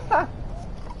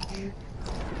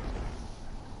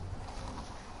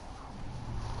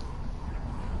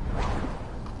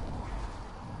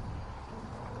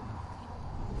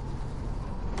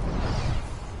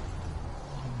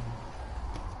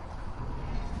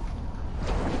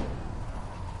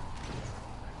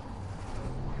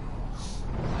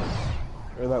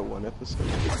 Or that one episode.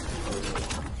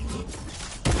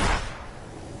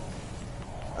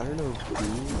 I don't know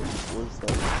who was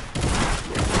that.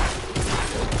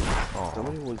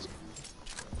 Somebody was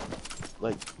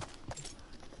like,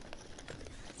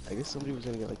 I guess somebody was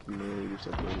gonna get like married or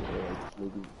something, or like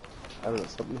maybe I don't know,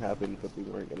 something happened, but they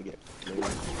weren't gonna get married,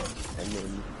 and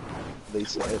then they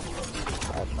said,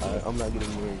 I'm not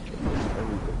getting married.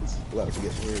 Everybody's allowed to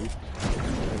get married,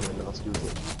 and then Oscar was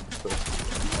like, but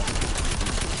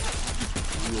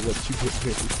we'll let you get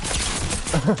married.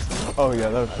 Oh yeah,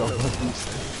 that was so funny.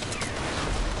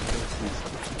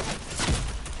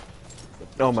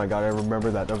 Oh my god, I remember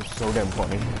that. That was so damn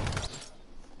funny.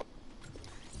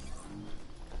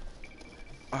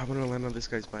 I'm gonna land on this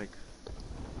guy's bike.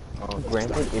 Oh,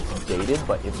 Granted, it's dated,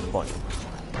 but it's funny.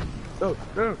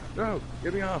 no,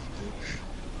 get me off.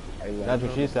 That's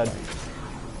what she said.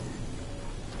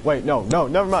 Wait, no,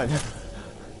 never mind.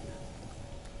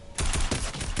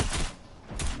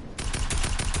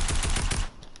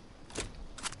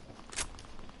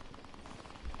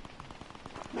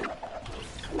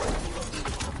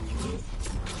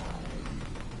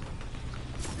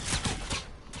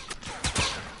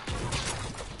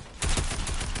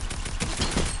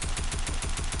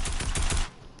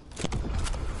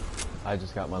 I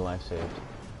just got my life saved.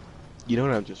 You know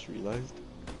what I've just realized?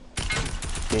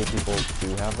 Gay people do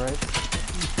have rights?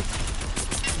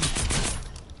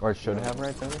 Or should have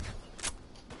rights, rather?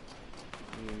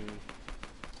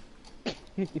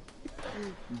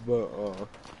 But,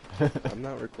 I'm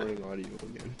not recording audio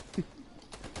again.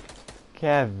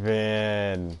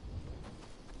 Kevin.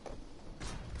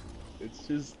 It's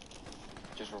just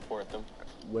Just report them.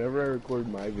 whenever I record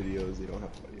my videos, they don't have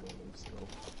audio on them, so.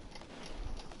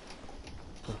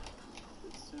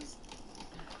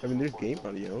 I mean, there's game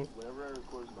audio.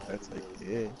 That's like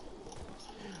it.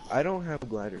 I don't have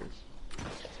gliders.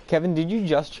 Kevin, did you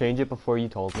just change it before you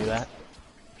told me that?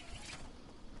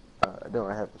 No,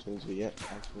 I haven't changed it yet,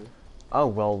 actually. Oh,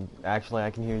 well, actually,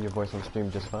 I can hear your voice on stream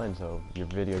just fine, so your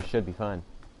video should be fine.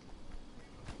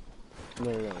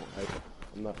 No,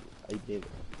 I'm not. I made it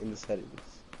in the settings.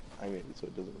 I made it so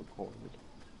it doesn't record.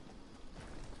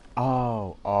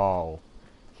 Oh.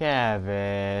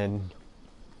 Kevin.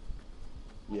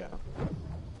 Yeah.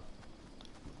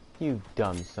 You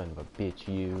dumb son of a bitch,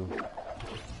 you.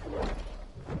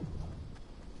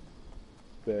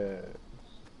 But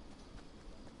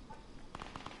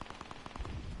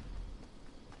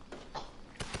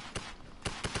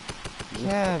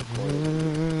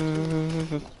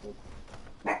Kevin.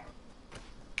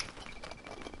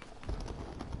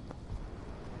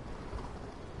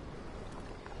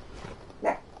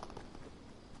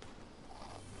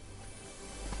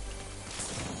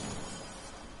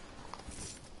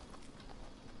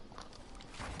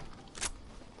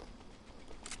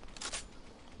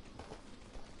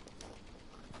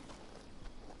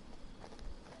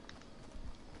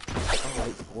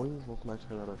 boys, welcome back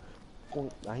to another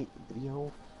Fortnite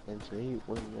video, and today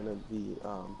we're gonna be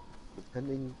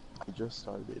pretending I just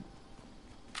started.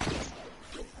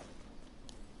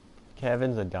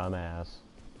 Kevin's a dumbass.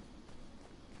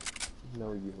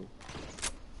 No, you.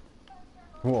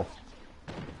 Whoa.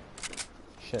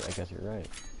 Shit, I guess you're right.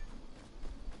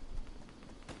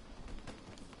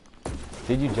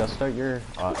 Did you just start your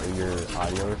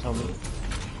audio or something?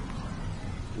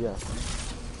 Yeah.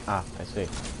 Ah, I see.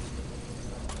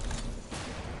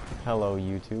 Hello,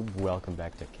 YouTube. Welcome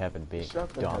back to Kevin being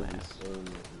dumbass. A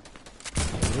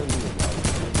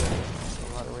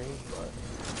lot of range, but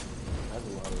has a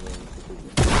lot of range.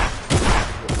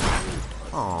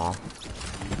 Aww.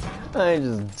 I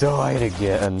just died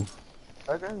again.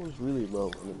 That guy was really low,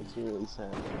 and it makes me really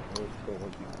sad. I don't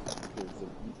want to because of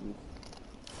eating.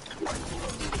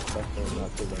 That's not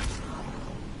so much.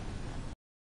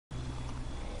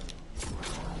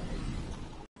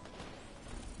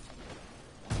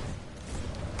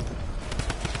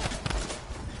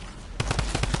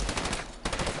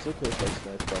 It's okay if I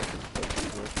smash back and stuff.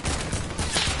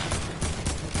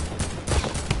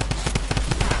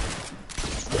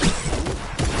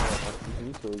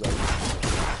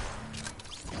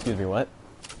 Excuse me, what?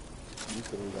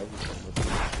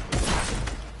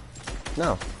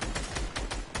 No.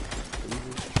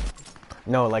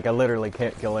 No, like I literally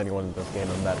can't kill anyone in this game,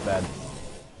 I'm that bad.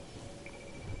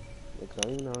 It's not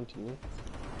even on to you.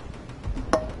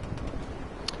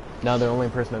 Now the only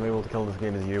person I'm able to kill in this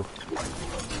game is you.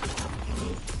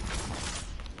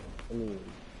 I mean,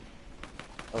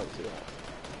 I don't see that.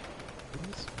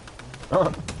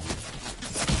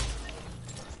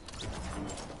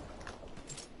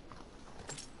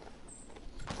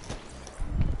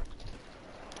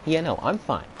 Yeah, no, I'm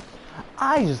fine.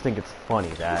 I just think it's funny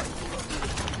that...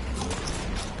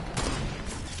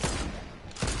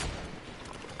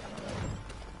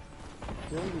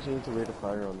 You know, you need to rate a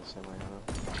fire on the semi, huh?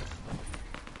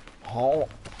 Oh.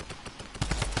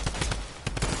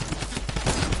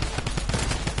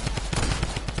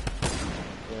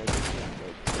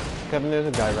 Kevin, there's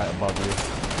a guy right above you.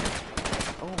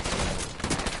 Oh,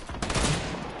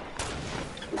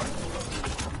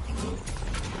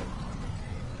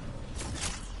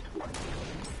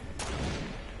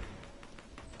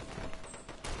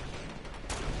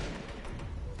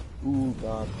 ooh,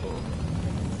 God,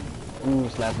 Ooh,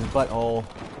 slap his butthole.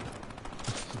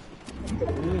 the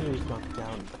just knocked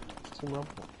down. Team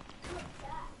Rumble.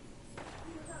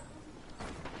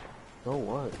 So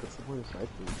what? What's the point of sniping?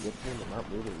 You have to end up not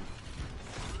moving.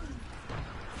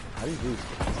 How do you lose?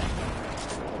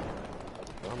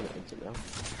 Well, I'm gonna exit now.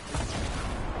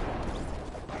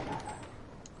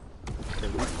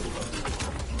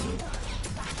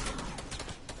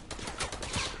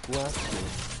 Who asked me?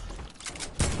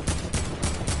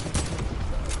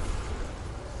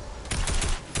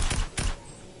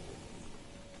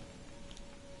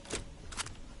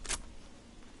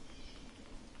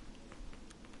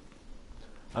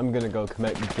 I'm gonna go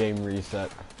commit game reset.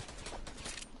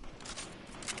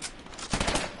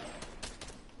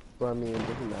 Well, I mean, it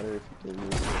doesn't matter if you can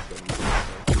use it.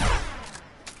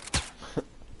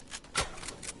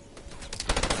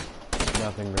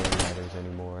 Nothing really matters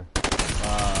anymore.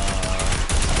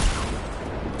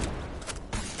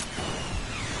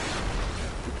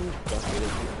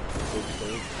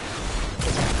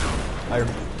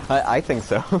 I think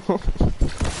so.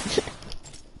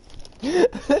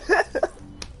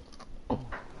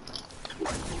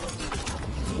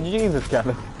 Jesus,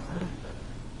 Kevin.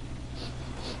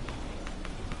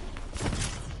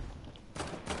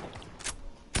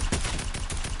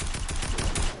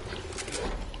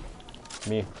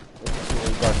 Me.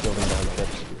 Garfield and down there.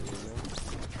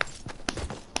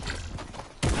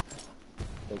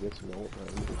 I guess you know.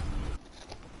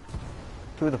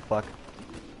 Who the fuck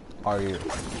are you?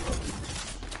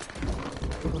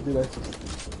 Oh, dude,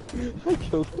 I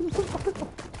killed him.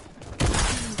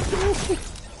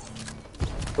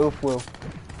 Oof, woof.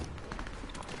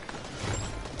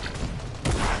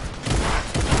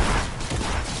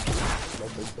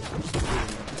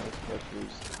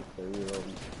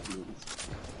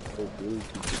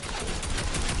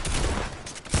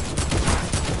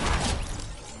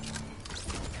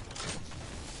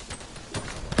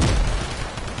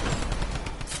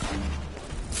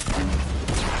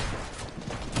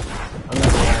 I'm not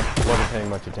gonna lie, I wasn't paying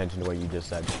much attention to what you just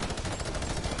said.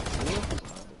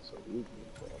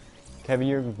 Kevin,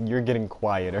 you're getting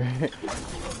quieter.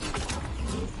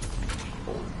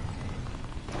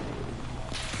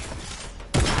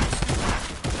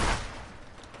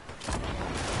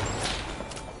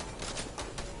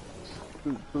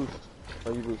 Boost.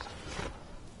 How you boost?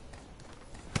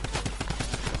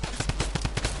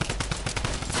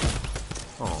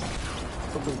 Oh.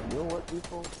 Something, you know what,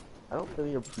 people? I don't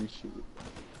really appreciate it.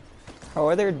 How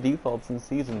are there defaults in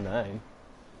Season 9?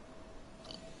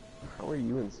 How are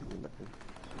you in Season 9?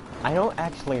 I don't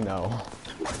actually know.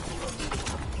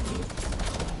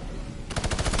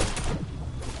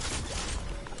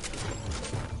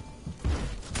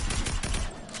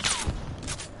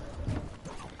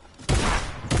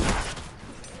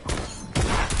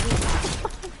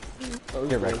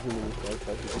 You're right. I could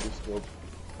just go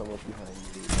come up behind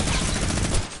you.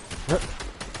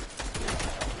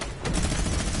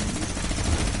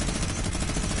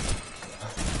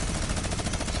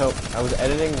 So, I was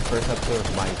editing the first episode of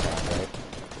Minecraft, right?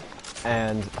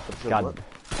 And, God,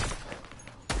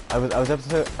 I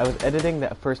was editing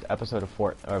that first episode of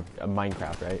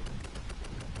Minecraft, right?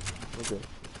 Okay.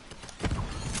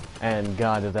 And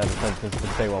God, is that a sentence to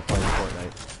say while playing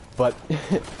Fortnite? But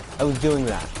I was doing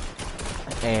that,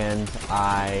 and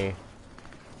I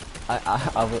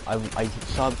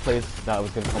saw the place that I was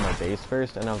gonna call my base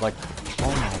first, and I was like, oh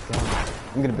my God,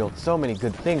 I'm gonna build so many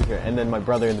good things here. And then my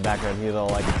brother in the background, he was all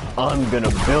like, I'm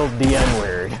gonna build the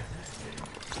N-word.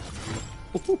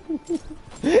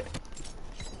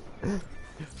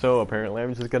 So apparently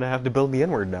I'm just gonna have to build the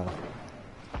N-word now.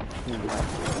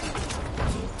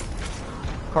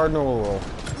 Cardinal rule.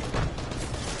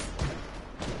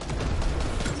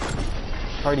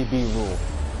 Cardi B rule.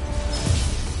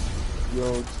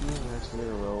 Yo, 2 matches in a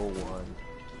row, 1.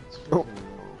 Oh.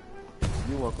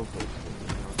 You're welcome for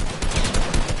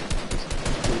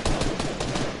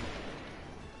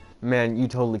Man, you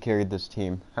totally carried this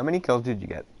team. How many kills did you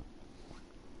get?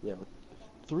 Yeah,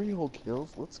 3 whole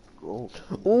kills. Let's go.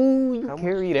 Ooh, you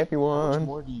carried everyone. How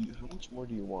much more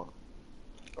do you want?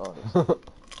 Honestly.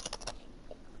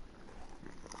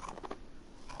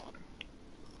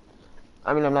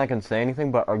 I mean, I'm not gonna say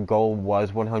anything, but our goal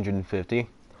was 150.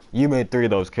 You made 3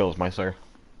 of those kills, my sir.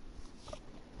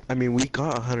 I mean, we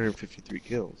got 153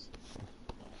 kills.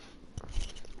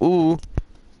 Ooh.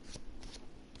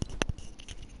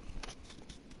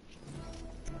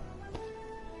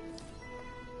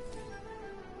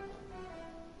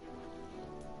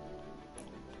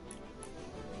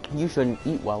 You shouldn't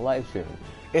eat while live streaming.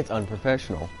 It's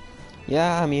unprofessional.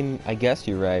 Yeah, I mean, I guess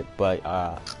you're right, but,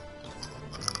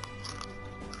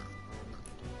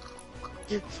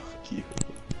 Fuck you.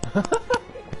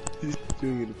 He's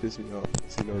doing it to piss me off.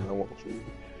 So you know I won't shoot you.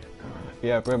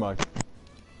 Yeah, pretty much.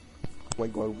 Oh my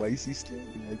God, why is he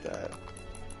standing like that?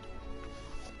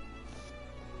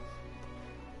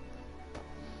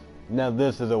 Now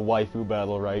this is a waifu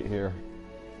battle right here.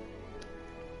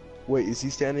 Wait, is he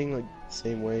standing like the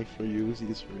same way for you as he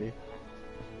is for me?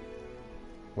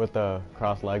 With the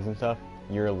crossed legs and stuff.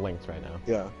 You're Lynx right now.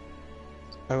 Yeah.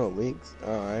 I'm a Lynx?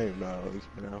 Oh, I am not a Lynx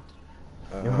right now.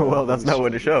 Well, that's not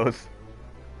what it shows.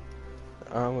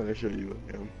 I'm gonna show you what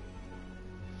I am.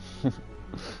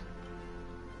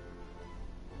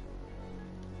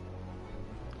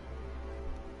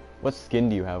 What skin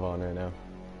do you have on right now?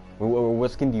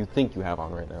 What skin do you think you have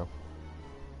on right now?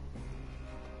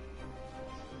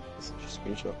 This is just a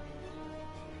screenshot.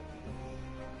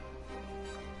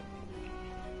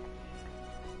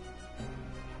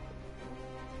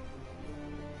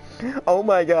 Oh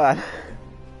my God.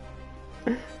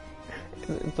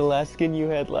 the last skin you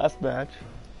had last match.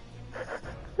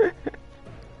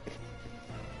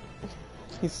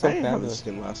 He's so I didn't have the fabulous.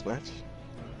 skin last match.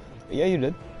 Yeah, you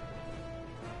did.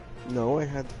 No, I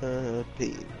had the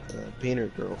painter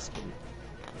girl skin.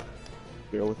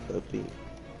 Girl with the paint.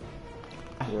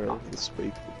 Where the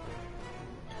spray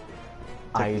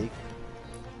technique.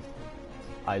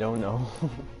 I don't know.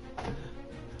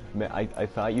 Man, I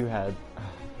thought you had.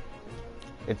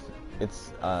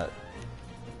 It's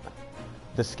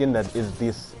the skin that is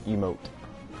this emote,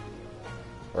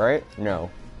 right? No,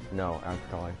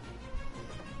 actually.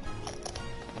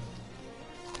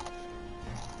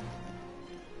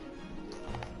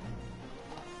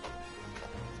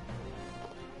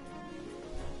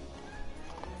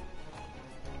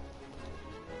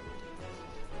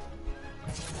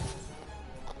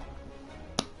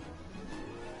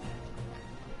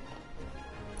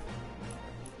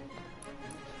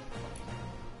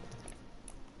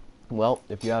 Well,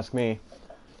 if you ask me,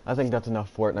 I think that's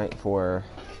enough Fortnite for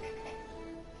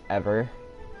ever.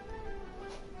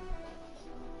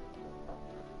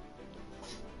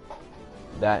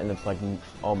 That and it's like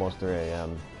almost 3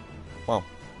 a.m. Well,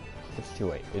 it's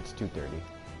 2:08. It's 2:30.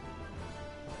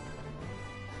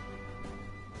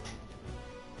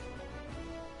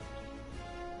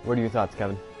 What are your thoughts,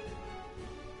 Kevin?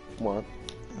 What?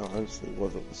 I honestly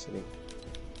wasn't listening.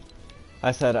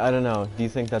 I said, I don't know. Do you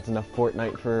think that's enough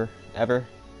Fortnite for ever?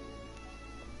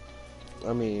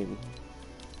 I mean,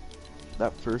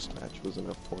 that first match was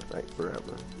enough Fortnite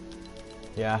forever.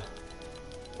 Yeah.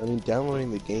 I mean, downloading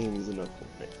the game is enough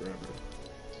Fortnite forever.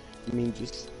 I mean,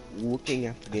 just looking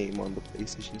at the game on the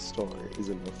PlayStation Store is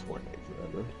enough Fortnite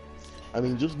forever. I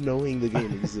mean, just knowing the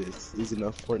game exists is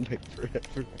enough Fortnite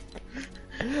forever.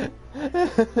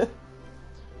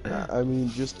 I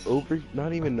mean,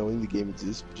 not even knowing the game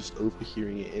exists, but just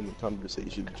overhearing it in a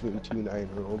conversation between two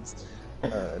 9-year-olds,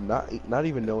 not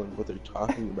even knowing what they're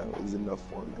talking about is enough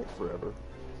Fortnite forever.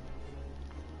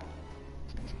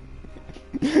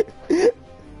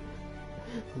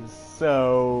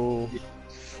 So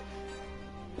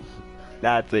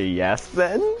that's a yes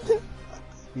then? I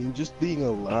mean, just being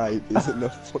alive is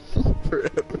enough Fortnite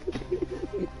forever.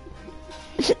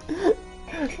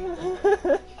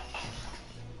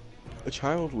 A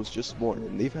child was just born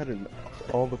and they've had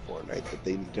all the Fortnite that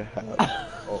they need to have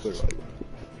all their life.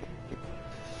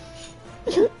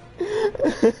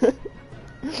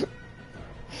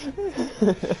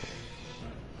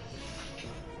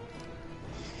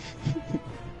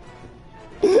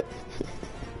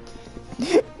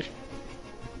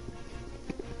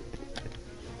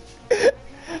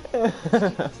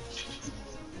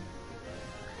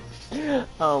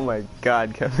 Oh my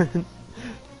God, Kevin.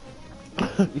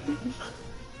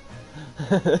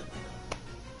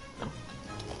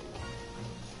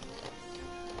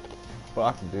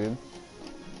 Fuck, dude.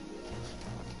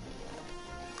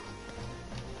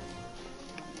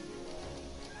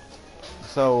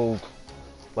 So,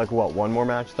 like what, one more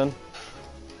match then?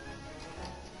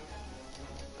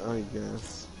 I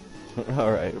guess.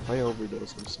 Alright. If I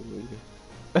overdose, I'm still leaving.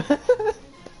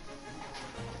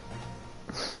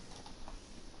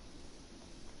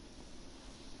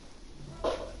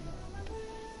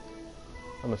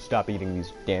 I'm gonna stop eating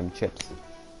these damn chips.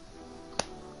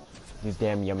 These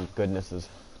damn yummy goodnesses.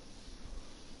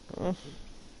 God,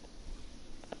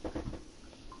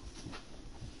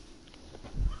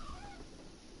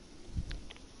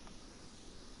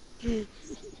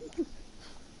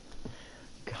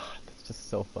 that's just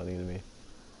so funny to me.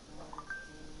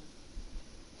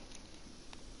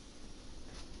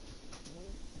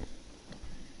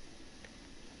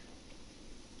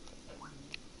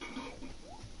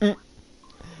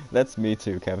 That's me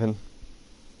too, Kevin.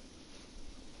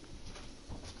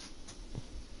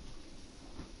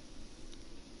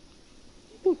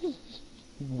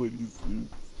 What is this?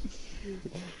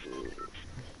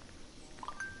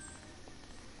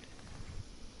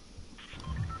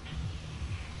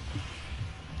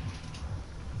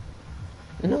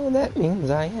 No, that means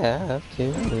I have to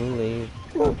leave.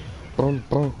 Boom, boom,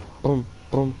 boom, boom,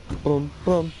 boom, boom,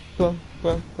 boom, boom,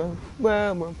 boom, boom,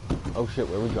 boom. Oh shit,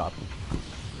 where we dropping?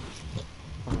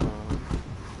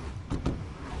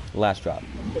 Last drop.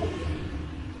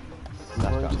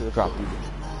 Last drop. Drop.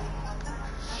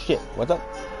 Shit, what's up?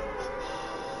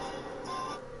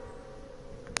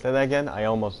 Say that again? I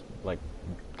almost, like,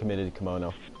 committed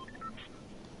kimono.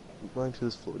 I'm going to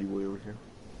this floaty boy over here.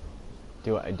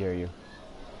 Do it, I dare you.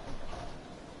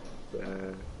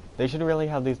 They should really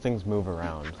have these things move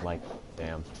around, like,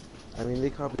 damn. I mean, they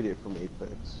copied it from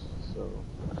Apex, so...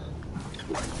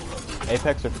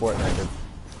 Apex or Fortnite are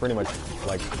pretty much,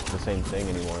 like, the same thing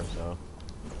anymore, so...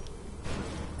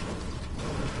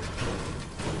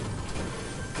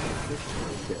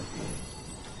 Okay.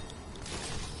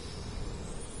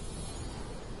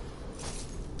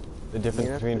 The difference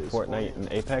Yeah, between it's Fortnite fine.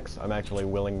 and Apex, I'm actually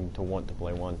willing to want to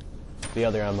play one. The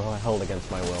other, I'm held against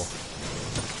my will.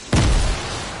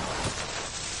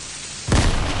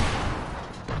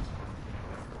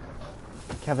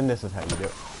 Kevin, this is how you do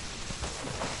it.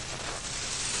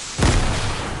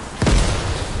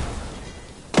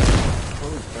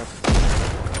 Holy crap.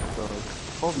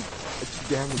 Holy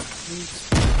damage.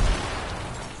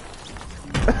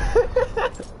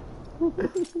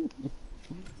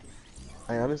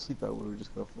 I honestly thought we were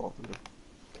just gonna fall through.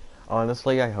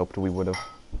 Honestly, I hoped we would have.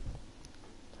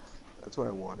 That's what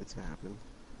I wanted to happen.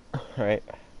 Alright.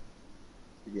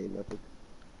 The game epic.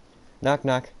 Knock,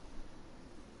 knock.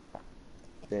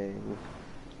 Dang.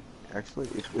 Actually,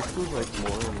 if this was like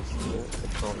more in the center,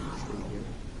 I'd probably stay here.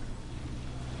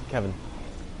 Kevin.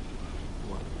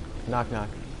 What? Knock, knock.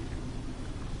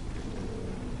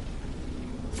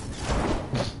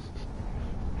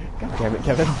 God damn it,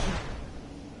 Kevin.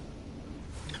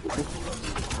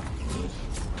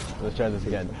 Let's try this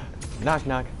again. Knock,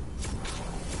 knock.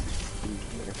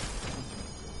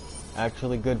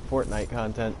 Actually good Fortnite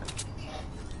content.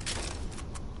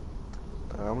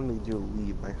 I'm gonna need you to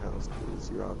leave my house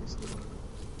because you're obviously.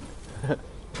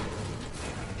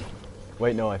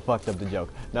 Wait, no, I fucked up the joke.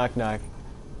 Knock, knock.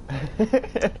 Who's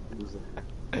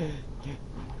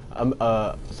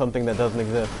that? Something that doesn't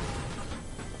exist.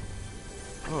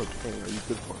 Oh, dang, are you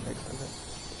good Fortnite content?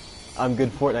 I'm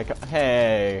good Fortnite.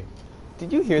 Hey,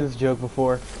 did you hear this joke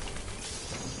before?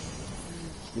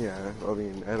 Yeah, I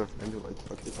mean, I had a friend who like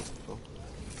fucked it up. So.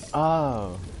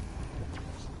 Oh,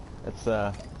 it's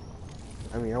I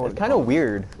mean, I it's wouldn't kind call of it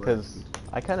weird a because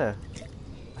friend. I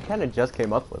kind of just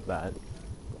came up with that.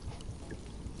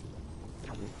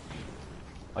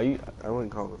 Are you? I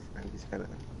wouldn't call him a friend. He's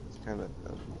kind of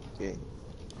gay.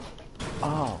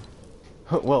 Oh,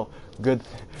 well, good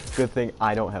thing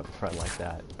I don't have a friend like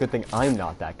that. Good thing I'm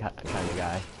not that kind of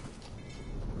guy.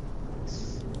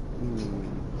 That's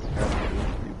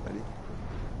you, buddy.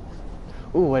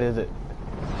 Ooh, what is it?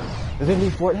 Is there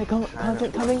new Fortnite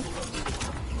content coming?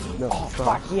 No, Oh,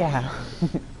 stop. fuck yeah!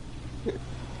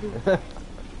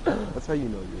 That's how you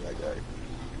know you're that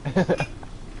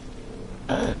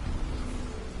guy.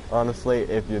 Honestly,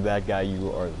 if you're that guy,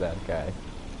 you are that guy.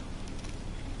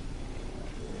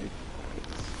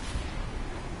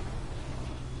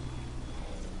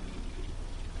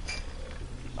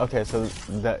 Okay, so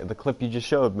the clip you just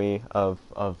showed me of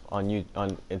on you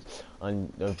on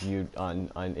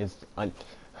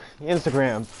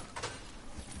Instagram.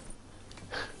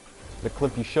 The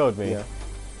clip you showed me. Yeah.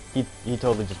 He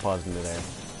totally just paused into there.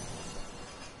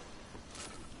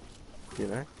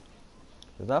 Did I?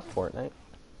 Is that Fortnite?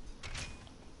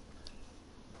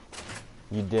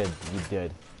 You did.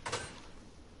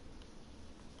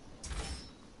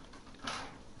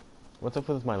 What's up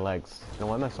with my legs? Now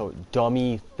why am I so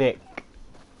dummy thick?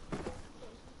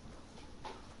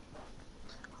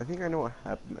 I think I know what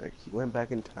happened there. He went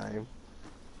back in time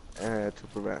to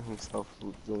prevent himself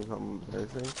from doing something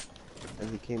embarrassing, and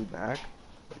he came back,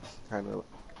 but he kind of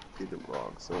did it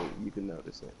wrong, so you can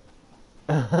notice it.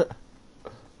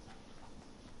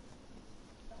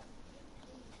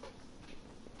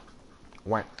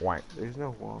 Whack whack. There's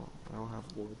no wall. I don't have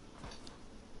wood.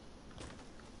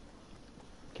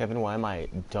 Kevin, why am I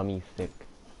dummy thick?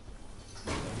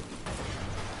 I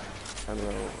don't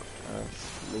know.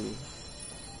 Me.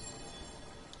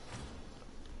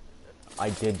 I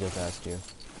did just ask you.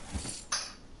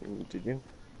 Did you?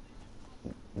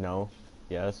 No.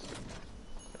 Yes.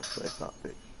 That's what I thought.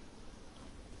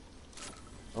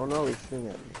 Oh no, he's shooting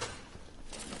at me.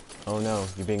 Oh no,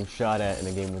 you're being shot at in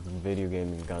a game with video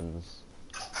game and guns.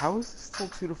 How is this still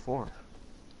 2 to 4?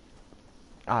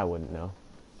 I wouldn't know.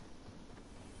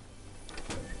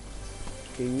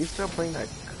 Can you stop playing that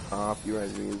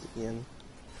copyrighted music again?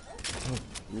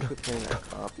 You quit playing that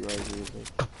copyrighted music.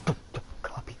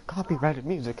 Copyrighted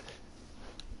music.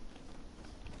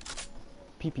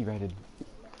 PP rated.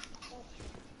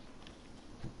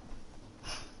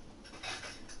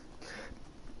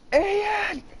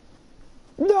 Ian!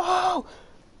 No!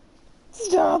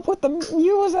 Stop with the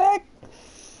music!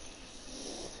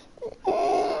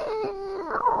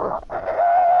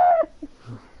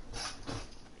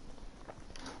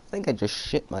 I think I just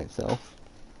shit myself.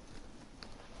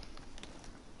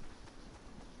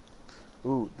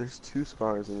 Ooh, there's 2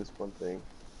 scars in this one thing.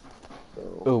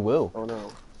 So, Ooh, whoa. oh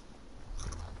no.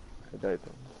 I died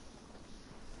then.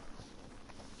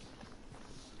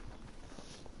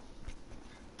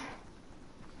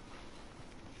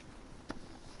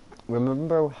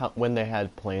 Remember how, when they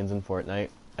had planes in Fortnite,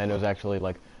 and it was actually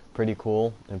like pretty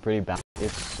cool and pretty bad.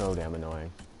 It's so damn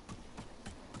annoying.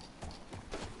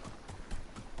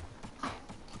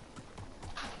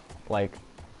 Like,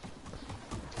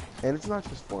 And it's not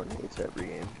just Fortnite, it's every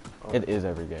game. it is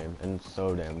every game, and it's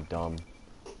so damn dumb.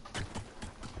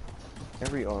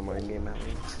 Every online game at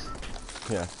least.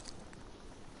 Yeah.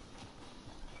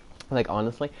 Like,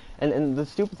 honestly, and the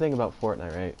stupid thing about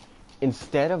Fortnite, right?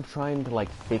 Instead of trying to, like,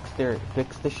 fix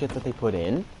the shit that they put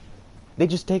in, they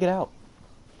just take it out.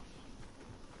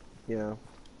 Yeah.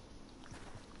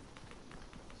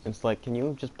 It's like, can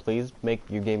you just please make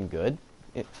your game good?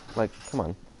 Like, come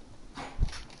on.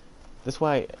 This is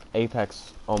why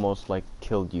Apex almost, like,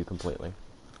 killed you completely.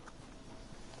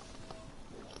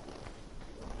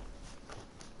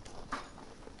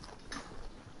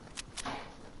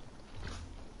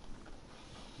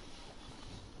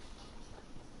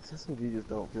 SMG just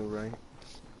don't feel right.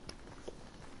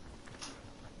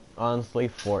 Honestly,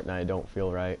 Fortnite don't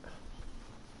feel right.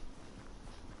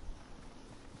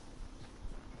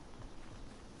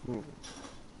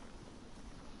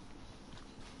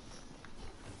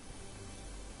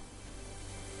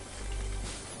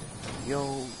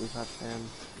 Yo, we got them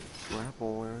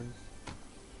grapplers.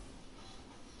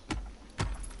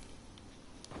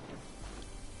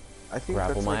 I think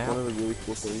Grapple that's my like one app. of the really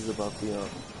cool things about the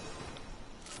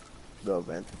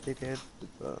event that they did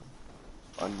with the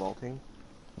unvaulting.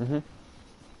 Mm-hmm.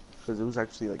 Because it was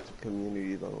actually like the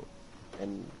community vote,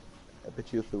 and I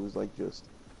bet you if it was like just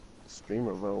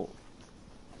streamer vote,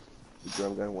 the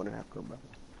drum gun wouldn't have come back.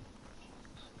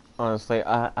 Honestly,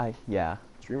 yeah.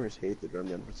 Streamers hate the drum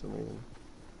gun for some reason.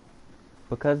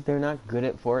 Because they're not good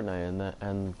at Fortnite,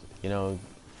 and you know,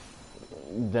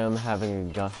 them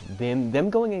having a gun, them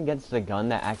going against a gun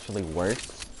that actually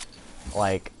works,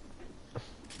 like,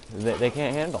 they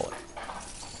can't handle it.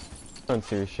 Throwing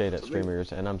serious shade at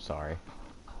streamers, and I'm sorry.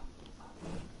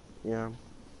 Yeah.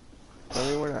 I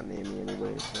mean, we're not naming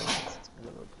anybody, so it's kind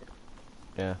of okay.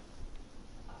 Yeah.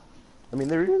 I mean,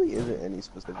 there really isn't any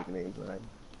specific names that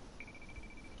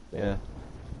Yeah.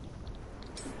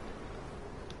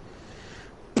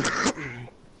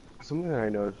 Something that I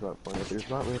noticed about Fortnite, there's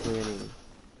not really any...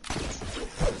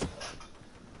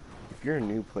 If you're a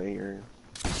new player,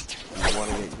 you want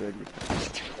to get good, you can.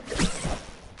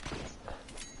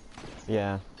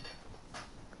 Yeah.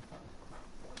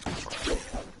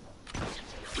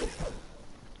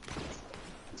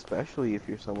 Especially if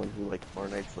you're someone who, like,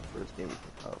 Fortnite's the first game you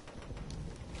pick up.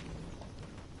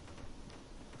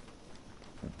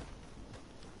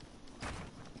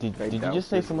 Did you just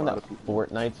say someone that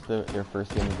Fortnite's their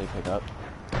first game that they pick up?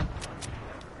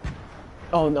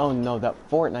 Oh, no, that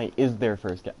Fortnite is their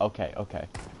first game. Okay.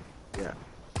 Yeah.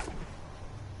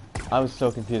 I was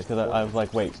so confused because I was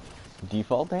like, wait,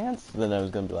 default dance? Then I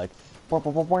was gonna be like, Yeah,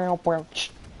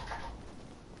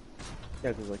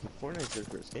 because, like, if Fortnite's their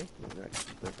first game, they're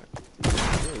actually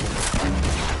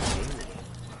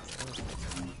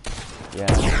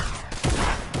yeah.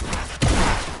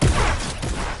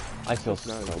 I feel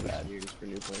so bad. For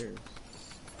new players.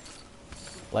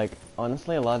 Like,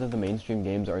 honestly, a lot of the mainstream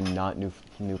games are not new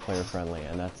player friendly,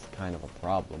 and that's kind of a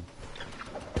problem.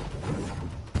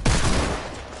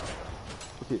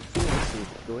 Okay,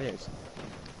 the way I see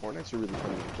it, Fortnite's a really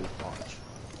fun game to watch.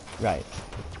 Right.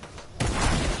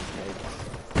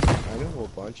 Like, I know a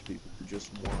bunch of people who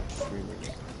just watch streamers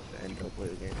and don't play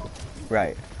the game.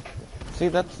 Right. See,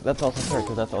 that's also fair,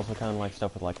 because that's also kind of like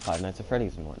stuff with like Five Nights at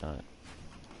Freddy's and whatnot.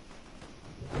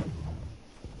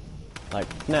 Like,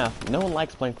 FNAF, no one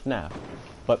likes playing FNAF,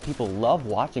 but people love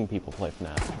watching people play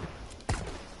FNAF.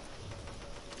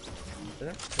 I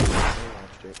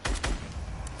watched it.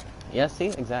 Yeah, see?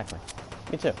 Exactly.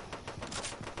 Me too.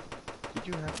 Did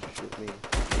you have to shoot me?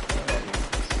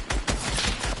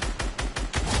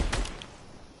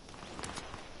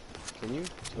 Can you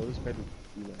tell this guy to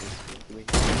be nice to me?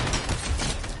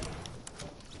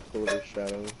 Color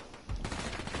shadow.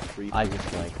 I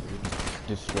just, like,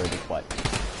 destroyed his wife.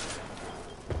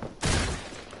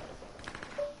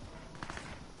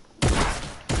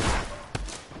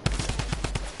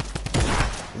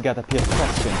 He's got the PS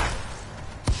skin.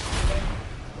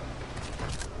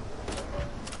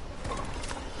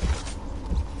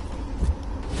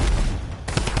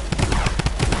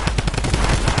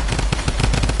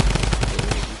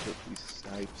 These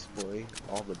snipes, boy.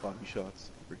 All the body shots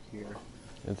over here.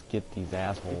 Let's get these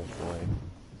assholes, boy.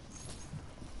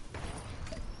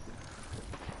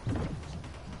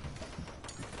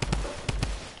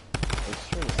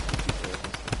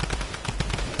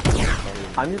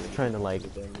 I'm just trying to, like,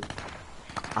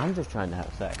 I'm just trying to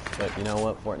have sex, but you know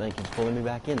what? Fortnite keeps pulling me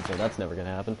back in, so that's never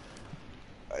gonna happen.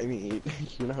 I mean,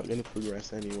 you're not gonna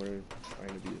progress anywhere trying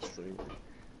to be a streamer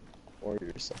or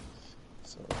yourself.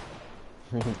 So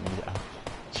Yeah.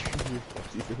 you're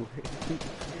fucked either way.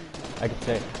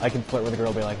 I can flirt with a girl,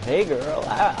 and be like, "Hey, girl,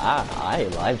 I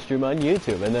live stream on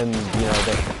YouTube," and then you know,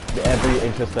 every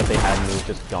interest that they had in me is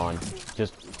just gone.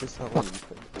 Just It's not when you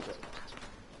think about it.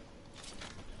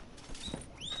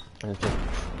 and it's just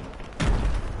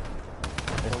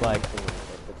it's like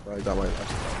That's why I got my last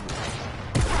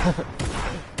job.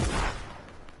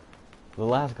 the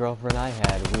last girlfriend I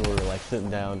had. We were like sitting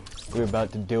down, we were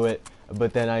about to do it,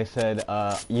 but then I said,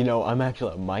 you know, I'm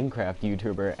actually a Minecraft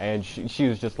YouTuber, and she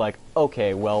was just like,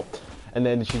 okay, well, and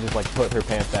then she just like put her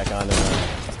pants back on,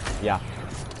 and yeah,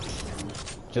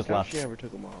 just How left. she ever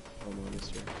took them off? I'm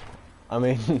honest here. I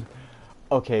mean,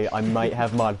 okay, I might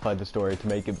have modified the story to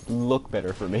make it look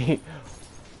better for me.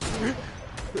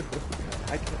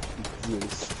 I can't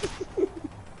exist.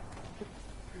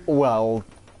 Well,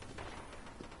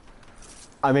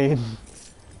 I mean,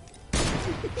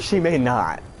 she may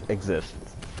not exist,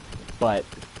 but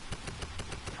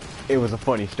it was a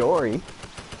funny story.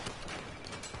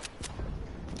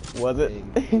 Was it?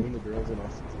 Hey, doing the girls in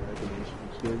Austin's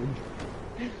imagination.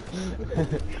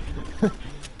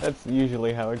 That's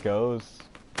usually how it goes.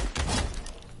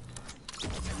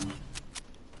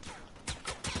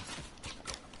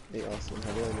 Hey Austin,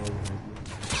 how do I know you're with me?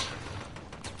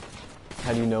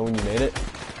 How do you know when you made it?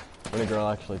 When a girl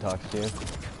actually talks to you?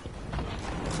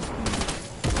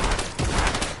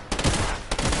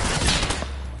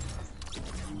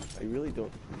 I really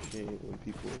don't appreciate when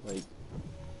people like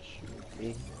shoot me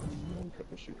and I'm trying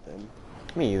to shoot them.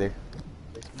 Me either.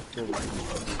 Makes me feel like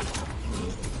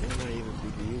they're not even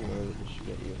shooting you, why would they shoot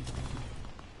at you?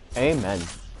 Amen.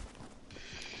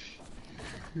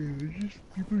 Yeah,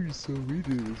 people are just so mean to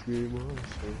this game,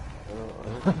 honestly. I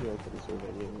don't think I could deserve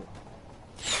that game.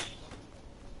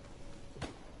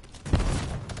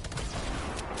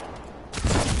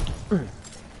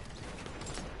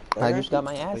 I just got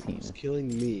my ass like, he's eaten. killing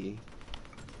me.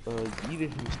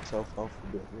 Yeeted himself off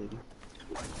the building.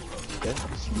 Then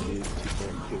proceeded to go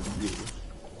and kill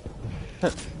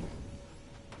you.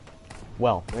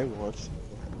 Well, I watched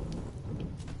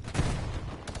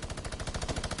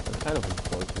it's kind of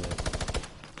unfortunate.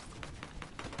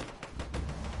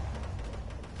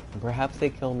 Perhaps they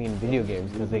kill me in video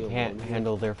games because they can't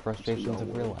handle their frustrations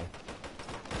of real life.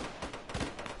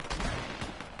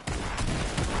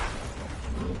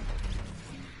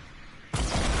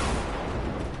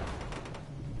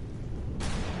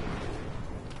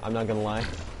 I'm not gonna lie,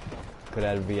 could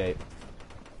add a V8.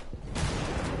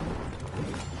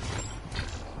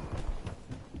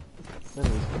 that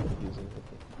is confusing.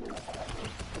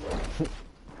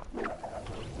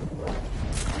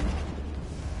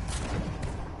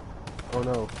 Oh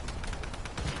no.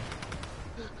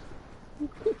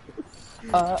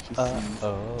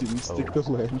 Didn't stick the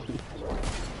landing.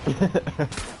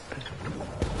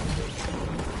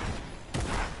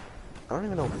 I don't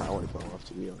even know how I fell off,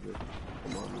 to be honest.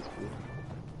 I'm honest with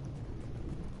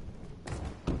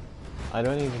you. I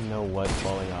don't even know what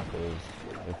falling off is,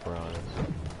 if we're honest.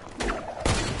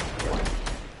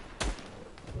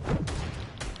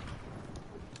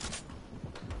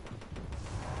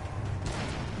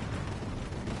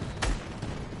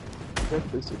 Can I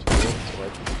play tutorial so I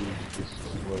can see just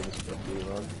what this stuff being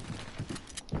on?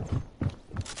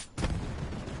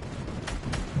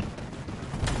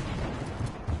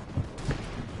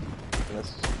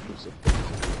 That's just a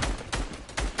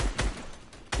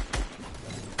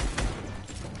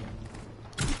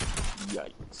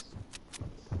yikes.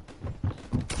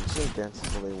 You say dance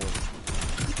until they win.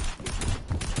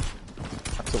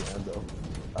 That's a Lando.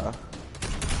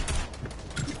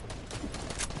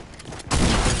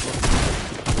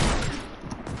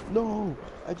 No!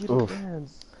 I didn't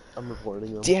dance! I'm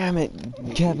reporting them. Damn it,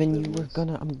 Kevin, you were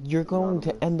gonna, you're going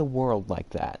to end the world like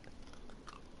that.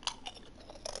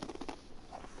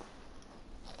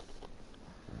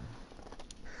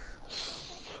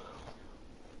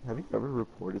 Have you ever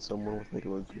reported someone with like a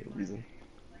legitimate reason?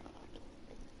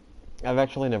 I've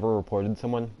actually never reported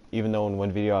someone, even though in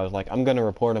one video I was like, I'm gonna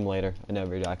report him later. I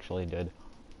never actually did.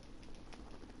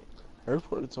 I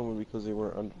reported someone because they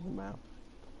were under the map.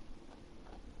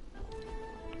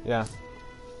 Yeah.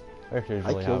 That's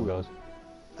usually how it goes.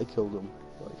 I killed him,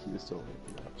 like he was still under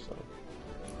the map, so.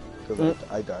 Because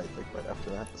I died like right after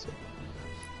that, so.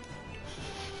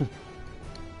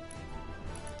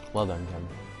 Well done, Kevin.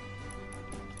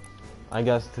 I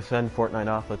guess to send Fortnite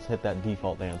off, let's hit that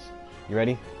default dance. You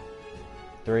ready?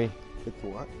 3. Hit the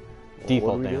what?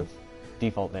 Default What do we dance.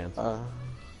 Default dance. do?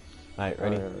 Alright,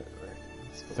 ready? Right.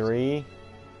 3,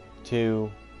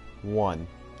 2, 1.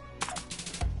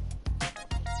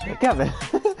 Kevin!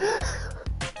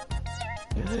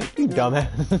 You dumbass.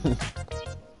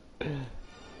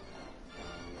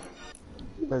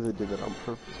 You guys did it on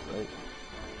purpose, right?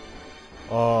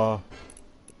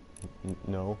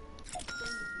 No.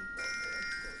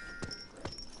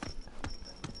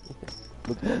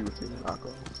 Look at you with your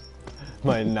knockoffs.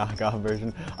 My knockoff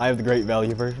version. I have the great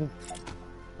value version.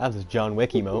 I have this John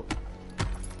Wick emote.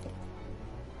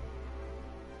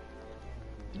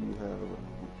 You have...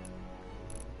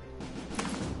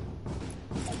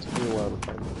 It took me a while to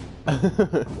find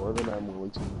that. More than I'm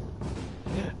willing to.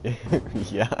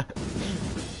 Yeah.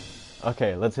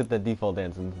 Okay, let's hit the default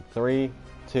dance in 3,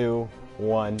 2,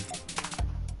 1.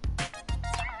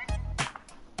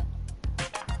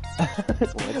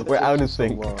 We're out of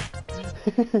sync.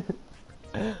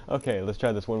 Okay, let's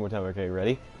try this one more time. Okay,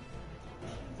 ready?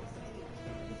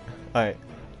 Alright.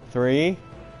 3,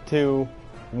 2,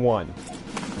 1.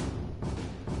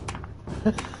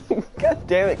 God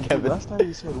damn it, Kevin. Last time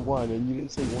you said 1 and you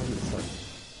didn't say 1 this time.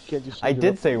 You can't just I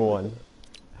did say 1.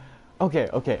 Okay.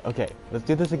 Let's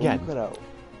do this again. Cut out.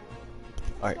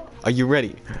 Alright, are you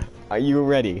ready? Are you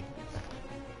ready?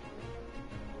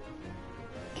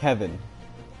 Kevin,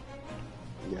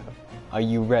 Yeah, are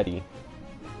you ready?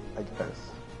 I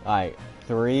guess. Alright,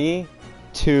 3,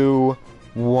 2,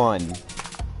 1.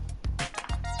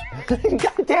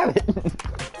 God damn it!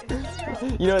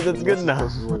 You know what, that's good enough.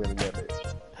 As close as we're gonna get it.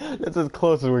 That's as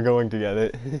close as we're going to get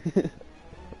it.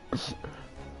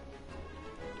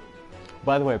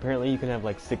 By the way, apparently you can have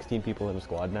like 16 people in a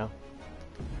squad now.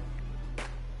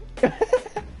 Wait,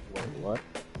 what?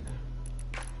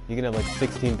 You can have like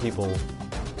 16 people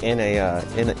in a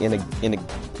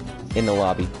in the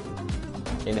lobby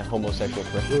in a homosexual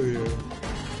parade. Oh yeah.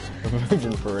 A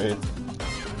virgin parade.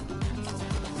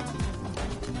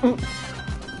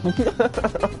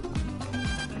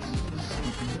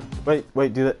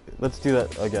 Wait, do that. Let's do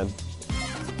that again.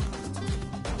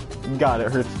 God,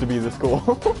 it hurts to be this cool.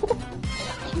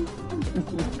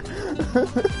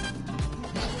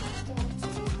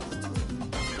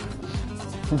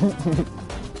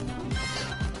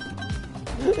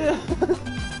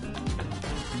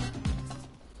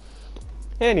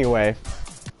 Anyway,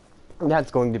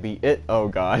 that's going to be it. Oh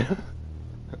god.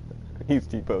 He's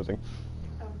T-posing.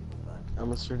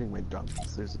 I'm asserting my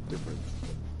dominance. There's a difference.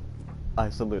 I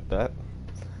salute that.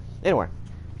 Anyway,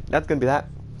 that's gonna be that.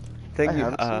 Thank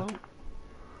you.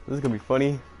 This is gonna be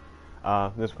funny.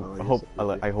 This Oh, I hope.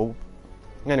 yes, I hope.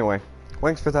 Anyway,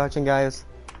 thanks for watching, guys.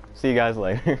 See you guys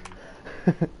later.